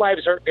for? Their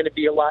lives aren't going to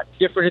be a lot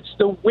different. It's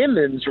the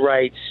women's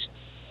rights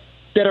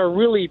that are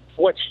really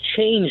what's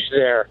changed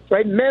there,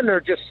 right? Men are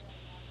just.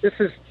 This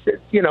is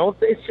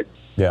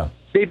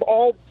They've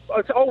all.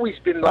 It's always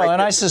been like. Well,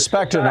 and I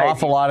suspect an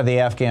awful lot of the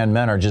Afghan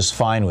men are just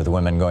fine with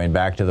women going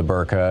back to the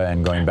burqa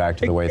and going back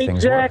to the way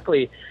things were.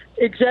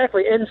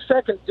 Exactly. And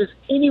second, does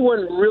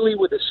anyone really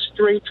with a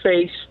straight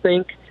face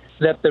think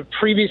that the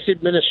previous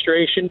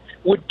administration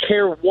would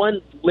care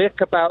one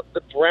lick about the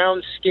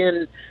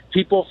brown-skinned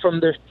people from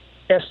the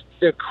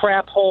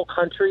crap hole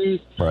countries?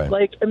 Right.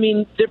 Like, I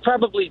mean, they're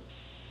probably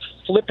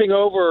flipping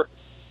over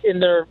in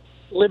their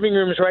living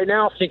rooms right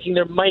now thinking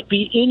there might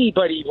be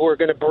anybody we're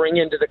going to bring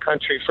into the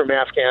country from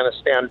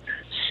Afghanistan,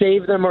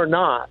 save them or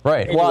not.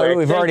 Right. Anyway, well,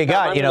 we've already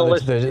got,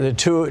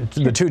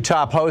 the two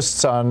top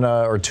hosts on,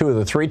 or two of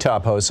the three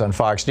top hosts on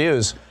Fox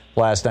News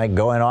last night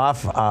going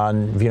off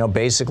on,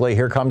 basically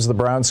here comes the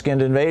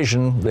brown-skinned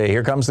invasion,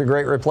 here comes the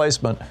great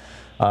replacement.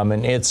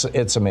 And it's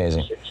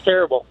amazing. It's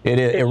terrible.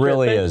 It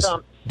really is.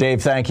 Tom.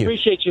 Dave, thank you.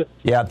 Appreciate you.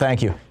 Yeah,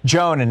 thank you.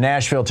 Joan in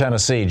Nashville,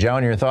 Tennessee.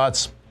 Joan, your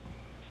thoughts?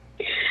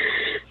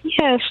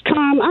 Yes,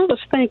 Tom, I was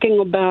thinking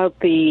about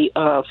the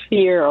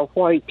fear of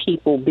white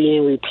people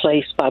being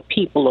replaced by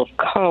people of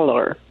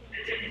color.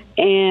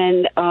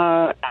 And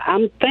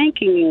I'm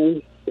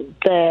thinking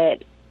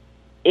that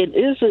it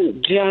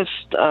isn't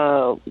just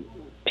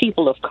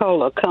people of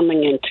color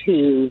coming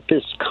into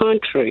this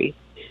country.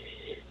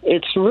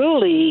 It's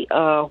really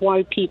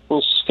white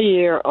people's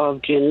fear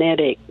of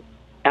genetic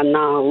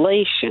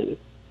annihilation,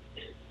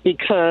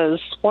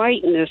 because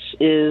whiteness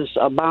is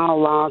a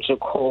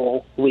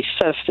biological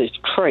recessive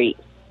trait.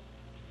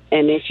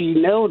 And if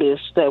you notice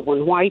that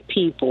when white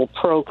people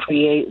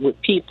procreate with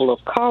people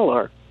of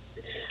color,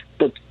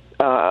 the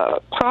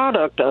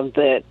product of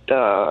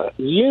that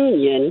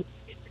union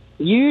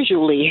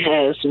usually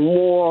has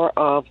more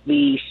of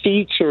the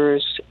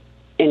features,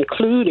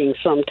 including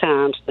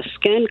sometimes the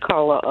skin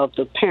color of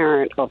the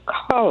parent of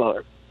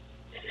color.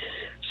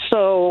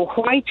 So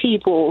white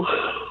people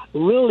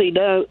really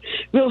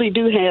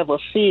do have a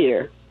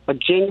fear, a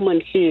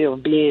genuine fear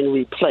of being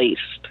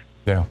replaced.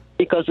 Yeah.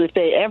 Because if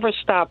they ever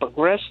stop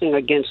aggressing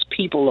against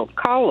people of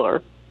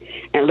color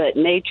and let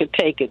nature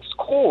take its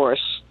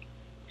course,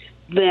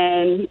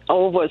 then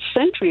over a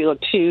century or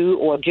two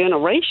or a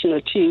generation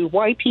or two,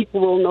 white people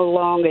will no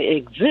longer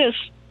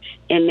exist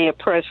in their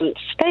present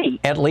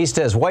state. At least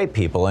as white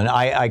people. And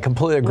I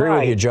completely agree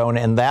with you, Joan.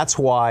 And that's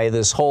why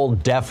this whole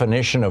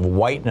definition of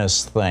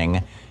whiteness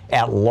thing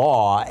at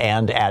law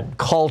and at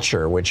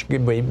culture, which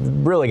we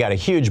really got a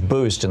huge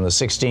boost in the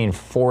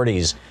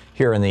 1640s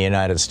here in the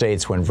United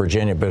States when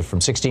Virginia, but from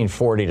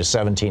 1640 to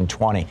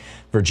 1720,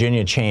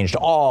 Virginia changed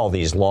all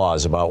these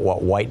laws about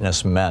what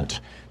whiteness meant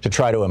to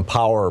try to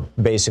empower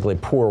basically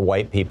poor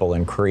white people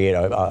and create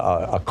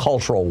a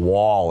cultural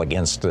wall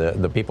against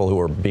the people who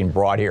were being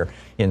brought here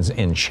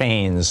in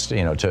chains,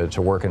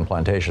 to work in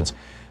plantations.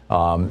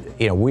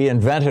 We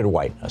invented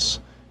whiteness.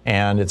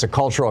 And it's a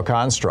cultural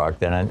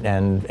construct,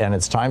 and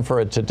it's time for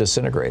it to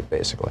disintegrate,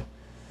 basically.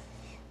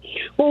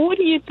 Well, what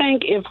do you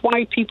think if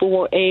white people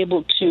were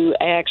able to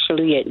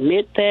actually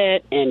admit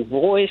that and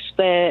voice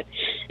that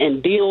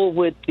and deal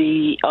with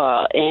the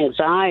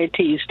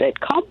anxieties that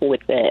come with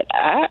that?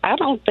 I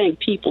don't think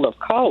people of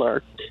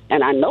color,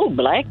 and I know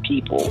black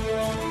people,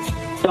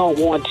 don't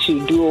want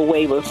to do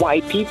away with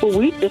white people.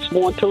 We just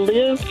want to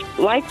live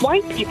like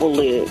white people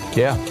live.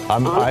 Yeah,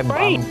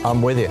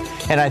 I'm with you.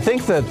 And I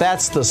think that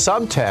that's the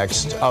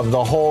subtext of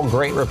the whole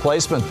Great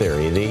Replacement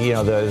theory.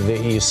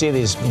 You see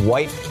these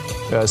white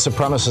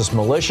supremacist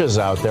militias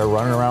out there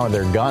running around with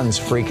their guns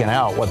freaking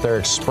out. What they're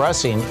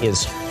expressing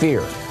is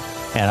fear.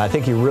 And I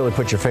think you really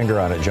put your finger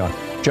on it, Joan.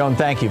 Joan,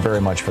 thank you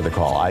very much for the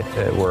call.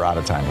 We're out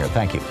of time here.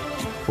 Thank you.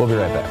 We'll be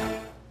right back.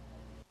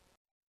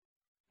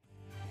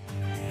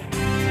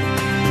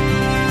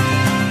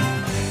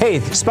 Hey,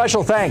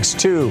 special thanks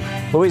to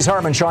Louise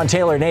Hartman, Sean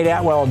Taylor, Nate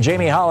Atwell,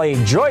 Jamie Holly,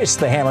 Joyce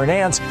the Hammer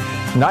Nance,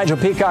 Nigel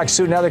Peacock,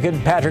 Sue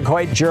Nethergood, Patrick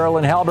Hoyt,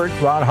 Geraldine Halbert,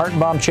 Ron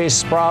Hartenbaum,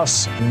 Chase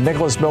Sprouse,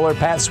 Nicholas Miller,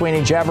 Pat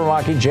Sweeney,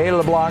 Jabberwocky, Jay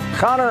LeBlanc,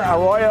 Connor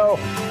Arroyo,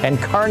 and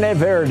Carne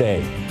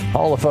Verde.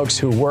 All the folks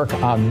who work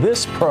on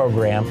this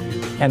program.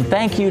 And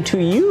thank you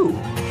to you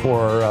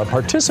for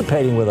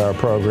participating with our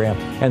program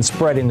and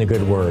spreading the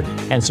good word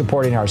and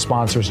supporting our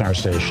sponsors and our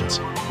stations.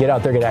 Get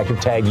out there, get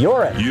active, tag.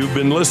 You're it. You've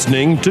been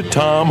listening to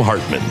Thom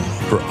Hartmann.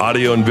 For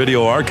audio and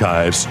video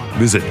archives,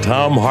 visit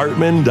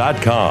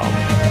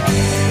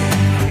thomhartmann.com.